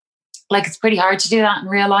 Like, it's pretty hard to do that in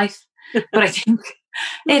real life, but I think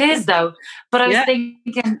it is though. But I was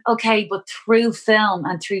thinking, okay, but through film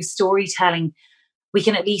and through storytelling, we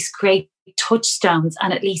can at least create touchstones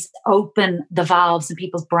and at least open the valves in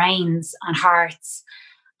people's brains and hearts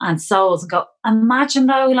and souls and go, imagine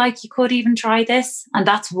though, like you could even try this. And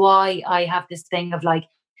that's why I have this thing of like,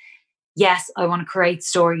 yes, I want to create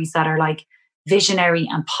stories that are like visionary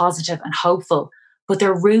and positive and hopeful, but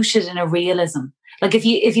they're rooted in a realism. Like if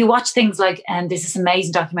you watch things like, and there's this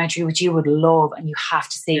amazing documentary which you would love and you have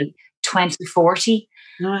to see, 2040.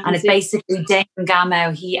 And it's basically Damon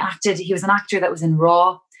Gameau. He was an actor that was in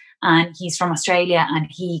Raw, and he's from Australia, and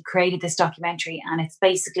he created this documentary, and it's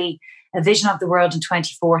basically a vision of the world in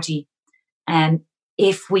 2040. And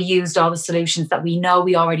if we used all the solutions that we know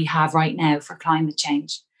we already have right now for climate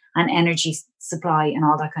change and energy supply and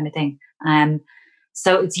all that kind of thing.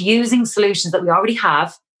 So it's using solutions that we already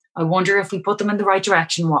have. I wonder if we put them in the right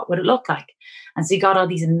direction, what would it look like? And so you got all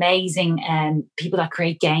these amazing people that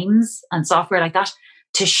create games and software like that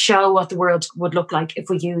to show what the world would look like if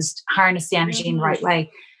we harness the energy in the right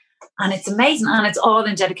way. And it's amazing. And it's all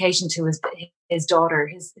in dedication to his daughter,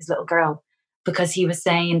 his little girl, because he was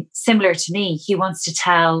saying, similar to me, he wants to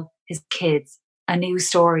tell his kids a new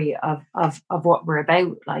story of what we're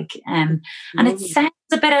about. Like, and it sounds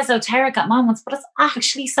a bit esoteric at moments, but it's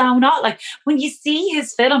actually so not. Like when you see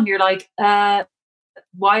his film, you're like,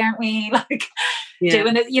 why aren't we like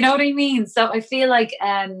doing it? You know what I mean? So I feel like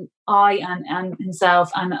I and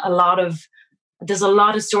himself and there's a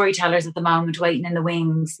lot of storytellers at the moment waiting in the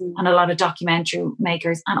wings, and a lot of documentary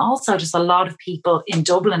makers, and also just a lot of people in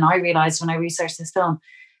Dublin. I realised when I researched this film,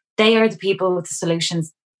 they are the people with the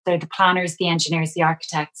solutions. They're the planners, the engineers, the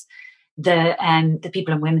architects, the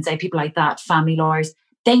people in Women's Aid, people like that, family lawyers.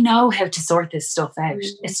 They know how to sort this stuff out.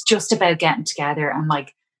 It's just about getting together and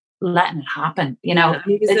like letting it happen. You know,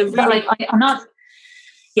 it's not like I'm not.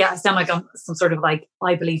 Yeah, I sound like I'm some sort of like,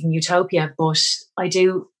 I believe in utopia, but I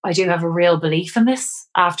do have a real belief in this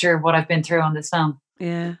after what I've been through on this film.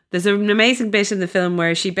 Yeah. There's an amazing bit in the film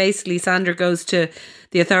where Sandra goes to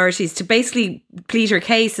the authorities to basically plead her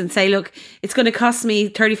case and say, look, it's going to cost me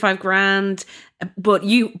 35 grand, but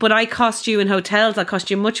I cost you in hotels, I cost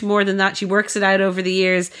you much more than that. She works it out over the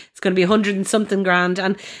years. It's going to be 100 and something grand.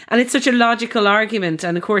 And it's such a logical argument.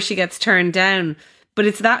 And of course she gets turned down. But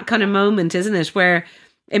it's that kind of moment, isn't it, where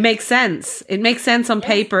it makes sense. It makes sense on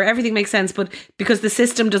paper. Everything makes sense. But because the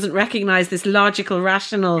system doesn't recognise this logical,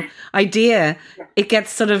 rational idea, it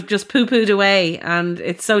gets sort of just poo-pooed away. And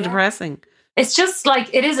it's so depressing. It's just like,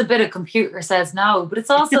 it is a bit of computer says no. But it's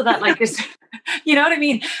also that like, there's, you know what I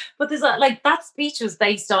mean? But there's like, that speech was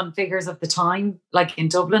based on figures of the time, like in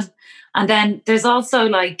Dublin. And then there's also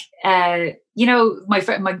like, you know, my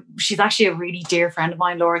friend, she's actually a really dear friend of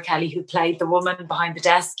mine, Laura Kelly, who played the woman behind the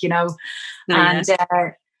desk, you know.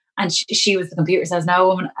 And she was the computer says no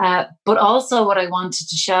woman. But also what I wanted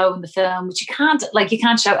to show in the film, which you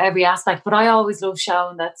can't show every aspect, but I always love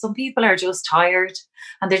showing that some people are just tired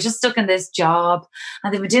and they're just stuck in this job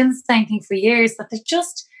and they've been doing the same thing for years, that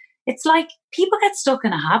it's like people get stuck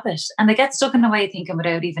in a habit and they get stuck in a way of thinking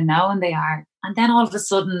without even knowing they are. And then all of a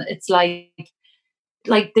sudden it's like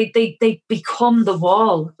they become the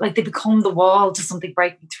wall, like they become the wall to something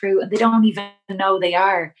breaking through and they don't even know they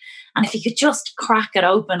are. And if you could just crack it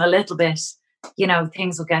open a little bit, you know,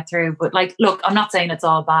 things will get through. But like, look, I'm not saying it's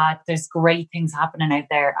all bad. There's great things happening out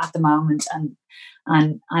there at the moment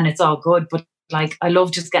and it's all good. But like, I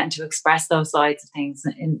love just getting to express those sides of things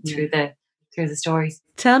through the stories.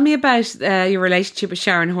 Tell me about your relationship with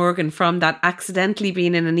Sharon Horgan, from that accidentally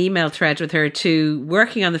being in an email thread with her to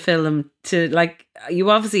working on the film, to like, you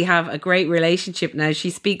obviously have a great relationship now. She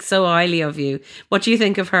speaks so highly of you. What do you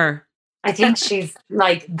think of her? I think she's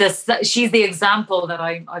like this. She's the example that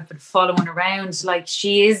I've been following around. Like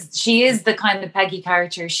she is the kind of Peggy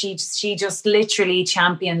character. She just literally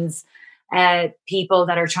champions people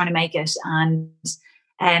that are trying to make it, and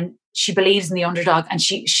she believes in the underdog, and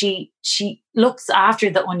she looks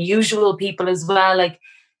after the unusual people as well. Like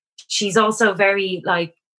she's also very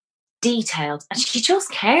like detailed, and she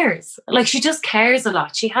just cares. Like she just cares a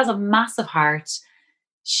lot. She has a massive heart.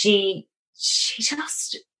 She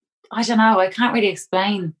just, I don't know, I can't really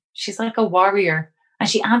explain. She's like a warrior. and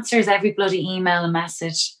she answers every bloody email and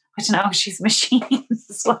message. I don't know, she's machines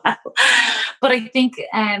as well. But I think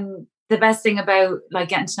the best thing about like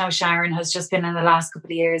getting to know Sharon has just been in the last couple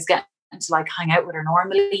of years getting to like hang out with her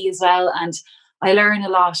normally as well. And I learn a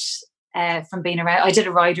lot from being around. I did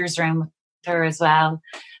a writer's room with her as well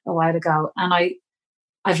a while ago, and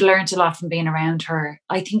I've learned a lot from being around her.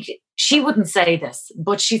 I think she wouldn't say this,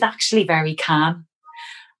 but she's actually very calm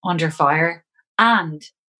under fire, and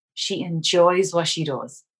she enjoys what she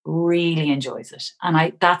does, really enjoys it.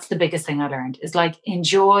 And that's the biggest thing I learned is like,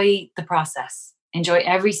 enjoy the process, enjoy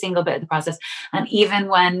every single bit of the process. And even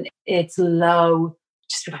when it's low,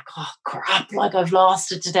 just be like, oh crap, like I've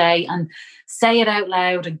lost it today, and say it out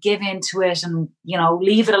loud and give into it, and, you know,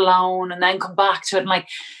 leave it alone and then come back to it. And like,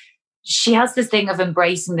 she has this thing of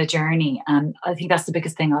embracing the journey. And I think that's the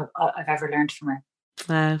biggest thing I've ever learned from her.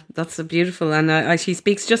 Wow, that's so beautiful. And she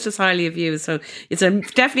speaks just as highly of you. So it's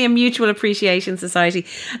definitely a mutual appreciation society.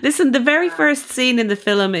 Listen, the very first scene in the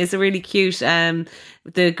film is really cute.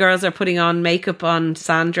 The girls are putting on makeup on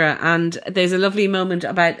Sandra, and there's a lovely moment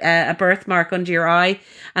about a birthmark under your eye.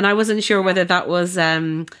 And I wasn't sure whether that was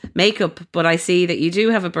makeup, but I see that you do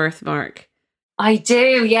have a birthmark. I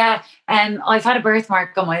do, yeah. I've had a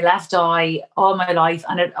birthmark on my left eye all my life,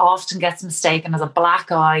 and it often gets mistaken as a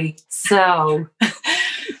black eye. So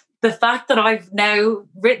the fact that I've now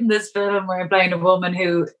written this film where I'm playing a woman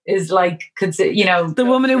who is like, you know, the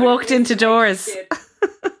woman who walked into doors.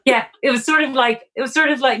 Yeah, it was sort of like,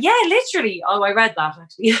 yeah, literally. Oh, I read that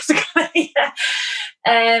actually.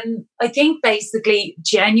 Yeah. I think basically,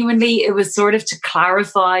 genuinely, it was sort of to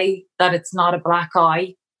clarify that it's not a black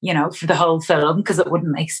eye, you know, for the whole film, because it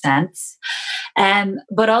wouldn't make sense.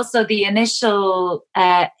 But also the initial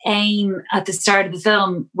aim at the start of the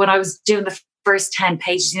film, when I was doing the first 10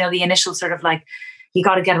 pages, you know, the initial sort of like, you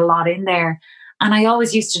got to get a lot in there. And I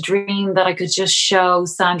always used to dream that I could just show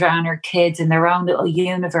Sandra and her kids in their own little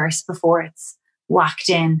universe before it's whacked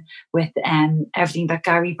in with everything that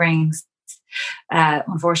Gary brings,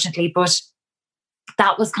 unfortunately. But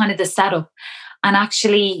that was kind of the setup. And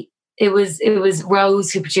actually, it was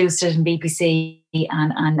Rose who produced it in BBC,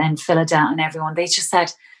 and then Philadelphia and everyone. They just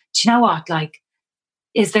said, do you know what? Like,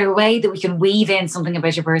 is there a way that we can weave in something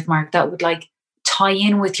about your birthmark that would like tie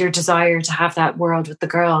in with your desire to have that world with the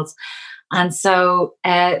girls? And so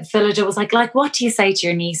Philadelphia was like, what do you say to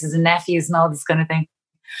your nieces and nephews and all this kind of thing?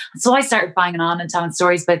 And so I started banging on and telling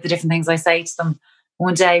stories about the different things I say to them.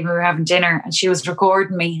 One day we were having dinner and she was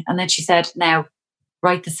recording me, and then she said, now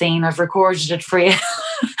write the scene, I've recorded it for you.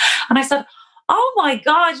 And I said, oh my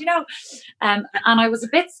God, you know, and I was a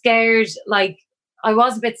bit scared. Like, I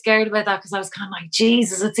was a bit scared about that, because I was kind of like,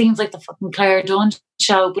 Jesus, it seems like the fucking Clare Dunne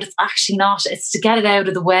show, but it's actually not. It's to get it out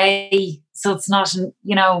of the way, so it's not,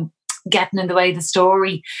 you know, getting in the way of the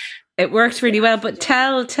story. It worked really well. But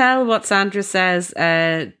tell what Sandra says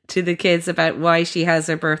to the kids about why she has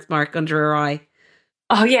her birthmark under her eye.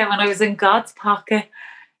 Oh yeah, when I was in God's pocket,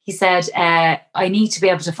 he said, I need to be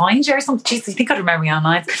able to find you or something. Jeez, I think I'd remember you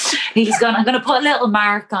online. I'm going to put a little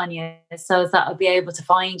mark on you so that I'll be able to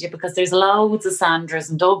find you, because there's loads of Sandras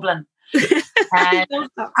in Dublin.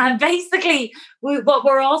 And basically, what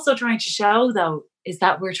we're also trying to show, though, is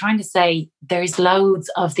that we're trying to say there's loads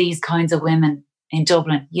of these kinds of women in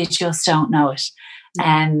Dublin. You just don't know it.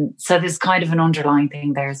 And so there's kind of an underlying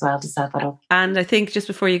thing there as well to set that up. And I think just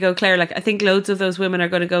before you go, Claire, like, I think loads of those women are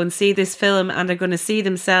going to go and see this film, and they're going to see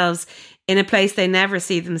themselves in a place they never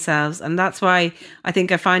see themselves. And that's why I think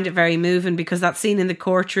I find it very moving, because that scene in the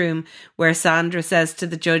courtroom where Sandra says to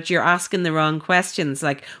the judge, you're asking the wrong questions.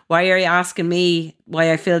 Like, why are you asking me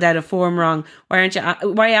why I filled out a form wrong? Why are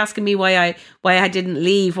you asking me why I didn't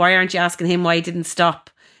leave? Why aren't you asking him why he didn't stop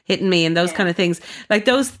hitting me? And those kind of things, like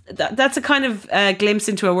that's a kind of glimpse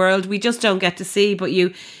into a world we just don't get to see. But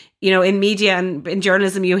you know, in media and in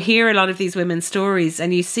journalism, you hear a lot of these women's stories,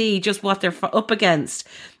 and you see just what they're up against,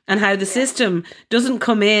 and how the system doesn't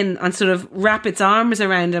come in and sort of wrap its arms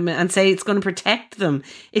around them and say it's going to protect them.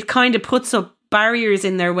 It kind of puts up barriers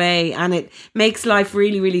in their way, and it makes life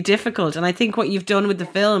really, really difficult. And I think what you've done with the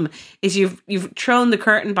film is you've thrown the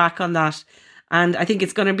curtain back on that. And I think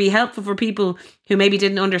it's going to be helpful for people who maybe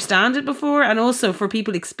didn't understand it before, and also for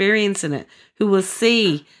people experiencing it who will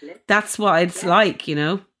see that's what it's like, you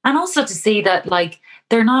know. And also to see that, like,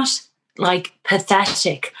 they're not like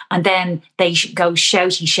pathetic and then they go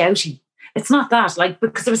shouty. It's not that, like,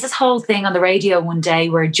 because there was this whole thing on the radio one day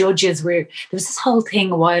where judges were, there was this whole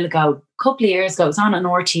thing a while ago, a couple of years ago, it was on an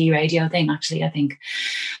RT radio thing actually, I think.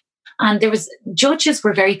 And there was, judges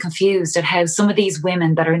were very confused at how some of these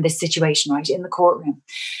women that are in this situation, right, in the courtroom,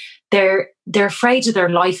 they're afraid of their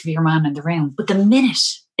life of your man in the room. But the minute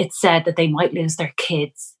it's said that they might lose their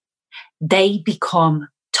kids, they become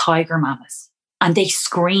tiger mamas and they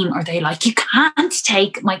scream, or they like, you can't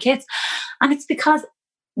take my kids. And it's because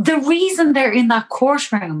the reason they're in that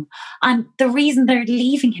courtroom and the reason they're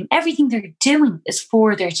leaving him, everything they're doing is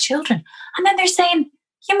for their children. And then they're saying,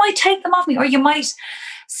 you might take them off me, or you might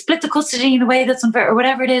split the custody in a way that's unfair, or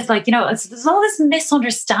whatever it is. Like, you know, there's all this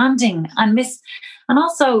misunderstanding and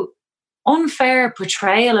also unfair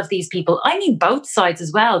portrayal of these people. I mean, both sides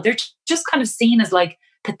as well. They're just kind of seen as like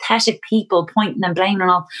pathetic people pointing and blaming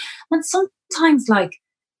and all. And sometimes, like,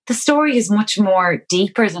 the story is much more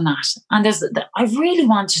deeper than that. And I really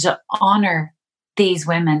wanted to honor these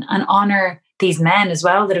women and honor these men as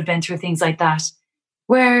well that have been through things like that,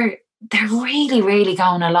 where they're really, really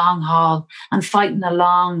going a long haul and fighting a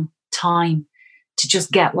long time to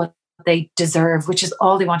just get what they deserve, which is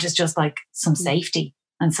all they want, is just like some safety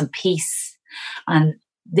and some peace. And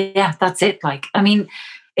yeah, that's it. Like, I mean,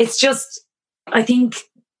 it's just, I think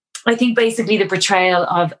basically the portrayal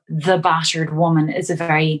of the battered woman is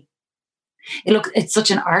it's such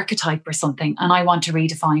an archetype or something. And I want to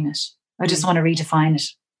redefine it. I just want to redefine it.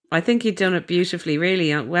 I think you've done it beautifully,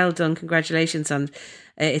 really. Well done. Congratulations. And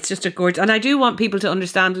it's just a gorgeous. And I do want people to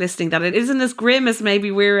understand, listening, that it isn't as grim as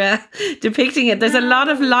maybe we're depicting it. There's a lot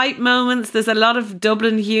of light moments. There's a lot of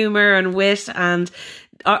Dublin humour and wit. And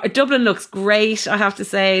Dublin looks great, I have to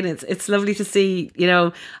say. And it's lovely to see, you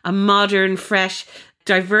know, a modern, fresh,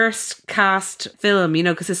 diverse cast film, you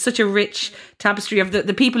know, because it's such a rich tapestry of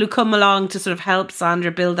the people who come along to sort of help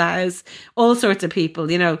Sandra build the house, all sorts of people,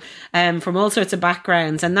 you know, from all sorts of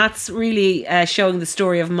backgrounds. And that's really showing the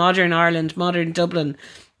story of modern Ireland, modern Dublin,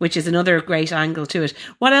 which is another great angle to it.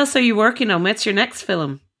 What else are you working on? What's your next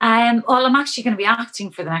film? Well, I'm actually going to be acting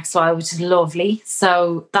for the next while, which is lovely.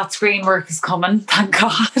 So that screen work is coming, thank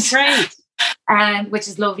God. Great. Which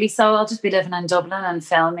is lovely. So I'll just be living in Dublin and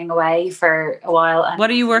filming away for a while. And what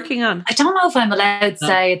are you working on? I don't know if I'm allowed to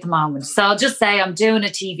say at the moment. So I'll just say I'm doing a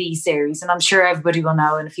TV series, and I'm sure everybody will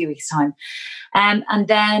know in a few weeks' time. And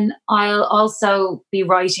then I'll also be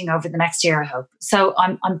writing over the next year, I hope. So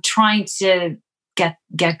I'm trying to get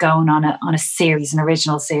going on a series, an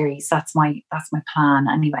original series. That's my plan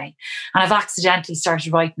anyway. And I've accidentally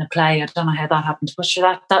started writing a play. I don't know how that happened, but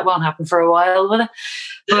sure, that won't happen for a while, will it?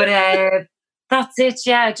 But that's it.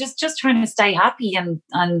 Yeah, just trying to stay happy and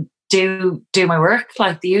do my work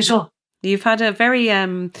like the usual. You've had a very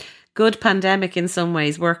good pandemic in some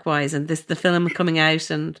ways, work-wise, and the film coming out,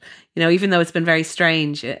 and you know, even though it's been very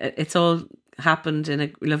strange, it's all happened in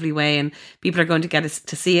a lovely way, and people are going to get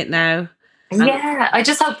to see it now. Yeah, I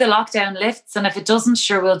just hope the lockdown lifts, and if it doesn't,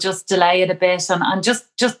 sure, we'll just delay it a bit and just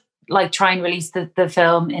like try and release the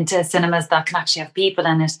film into cinemas that can actually have people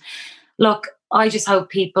in it. Look, I just hope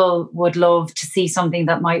people would love to see something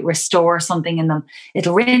that might restore something in them.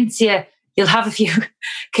 It'll rinse you. You'll have a few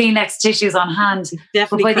Kleenex tissues on hand.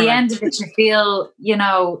 Definitely, but by the end of it, you feel, you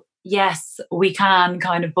know, yes, we can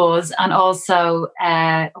kind of buzz. And also,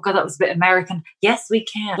 oh God, that was a bit American. Yes, we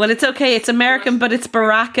can. Well, it's okay. It's American, but it's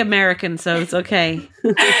Barack American, so it's okay.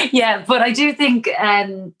 Yeah, but I do think,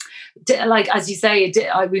 like, as you say,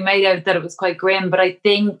 we made out that it was quite grim, but I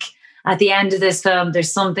think at the end of this film,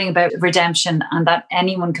 there's something about redemption and that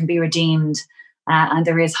anyone can be redeemed. And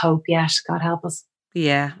there is hope yet. God help us.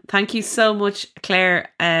 Yeah. Thank you so much, Claire.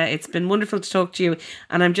 It's been wonderful to talk to you.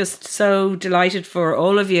 And I'm just so delighted for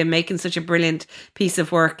all of you making such a brilliant piece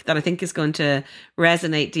of work that I think is going to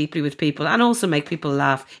resonate deeply with people and also make people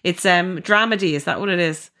laugh. It's dramedy. Is that what it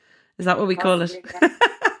is? Is that what we call it?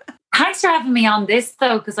 Thanks for having me on this,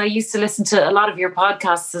 though, because I used to listen to a lot of your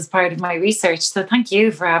podcasts as part of my research. So thank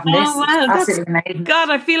you for having this. Wow, that's amazing. God,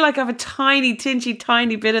 I feel like I have a tiny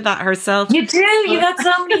bit of that herself. You do. You got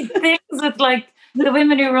so many things with like the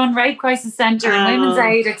women who run Rape Crisis Centre and Women's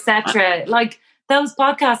Aid, etc. Like those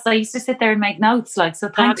podcasts, I used to sit there and make notes. Like, so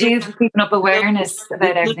thank you for keeping up awareness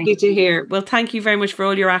about everything. Good to hear. Well, thank you very much for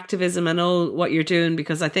all your activism and all what you're doing,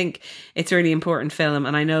 because I think it's a really important film,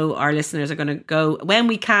 and I know our listeners are going to go when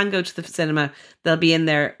we can go to the cinema. They'll be in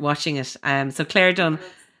there watching it. So Clare Dunne,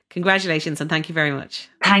 congratulations and thank you very much.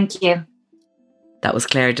 Thank you. That was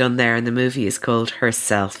Clare Dunne there, and the movie is called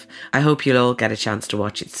Herself. I hope you'll all get a chance to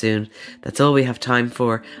watch it soon. That's all we have time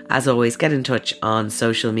for. As always, get in touch on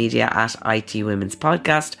social media at IT Women's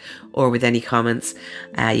Podcast or with any comments.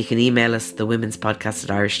 You can email us,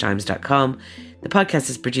 thewomenspodcast@irishtimes.com. The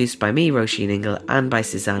podcast is produced by me, Roisin Ingle, and by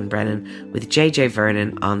Suzanne Brennan, with JJ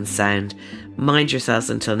Vernon on sound. Mind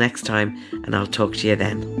yourselves until next time, and I'll talk to you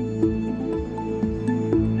then.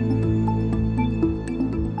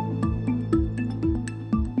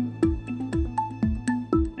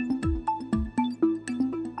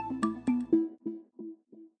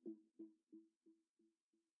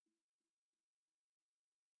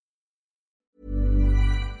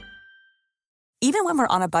 Even when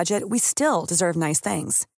we're on a budget, we still deserve nice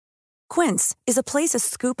things. Quince is a place to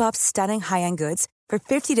scoop up stunning high-end goods for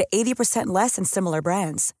 50 to 80% less than similar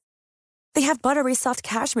brands. They have buttery soft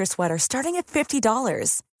cashmere sweaters starting at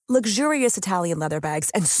 $50, luxurious Italian leather bags,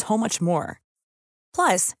 and so much more.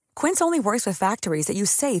 Plus, Quince only works with factories that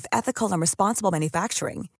use safe, ethical, and responsible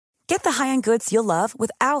manufacturing. Get the high-end goods you'll love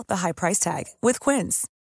without the high price tag with Quince.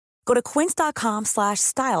 Go to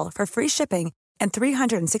quince.com/style for free shipping and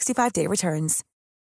 365-day returns.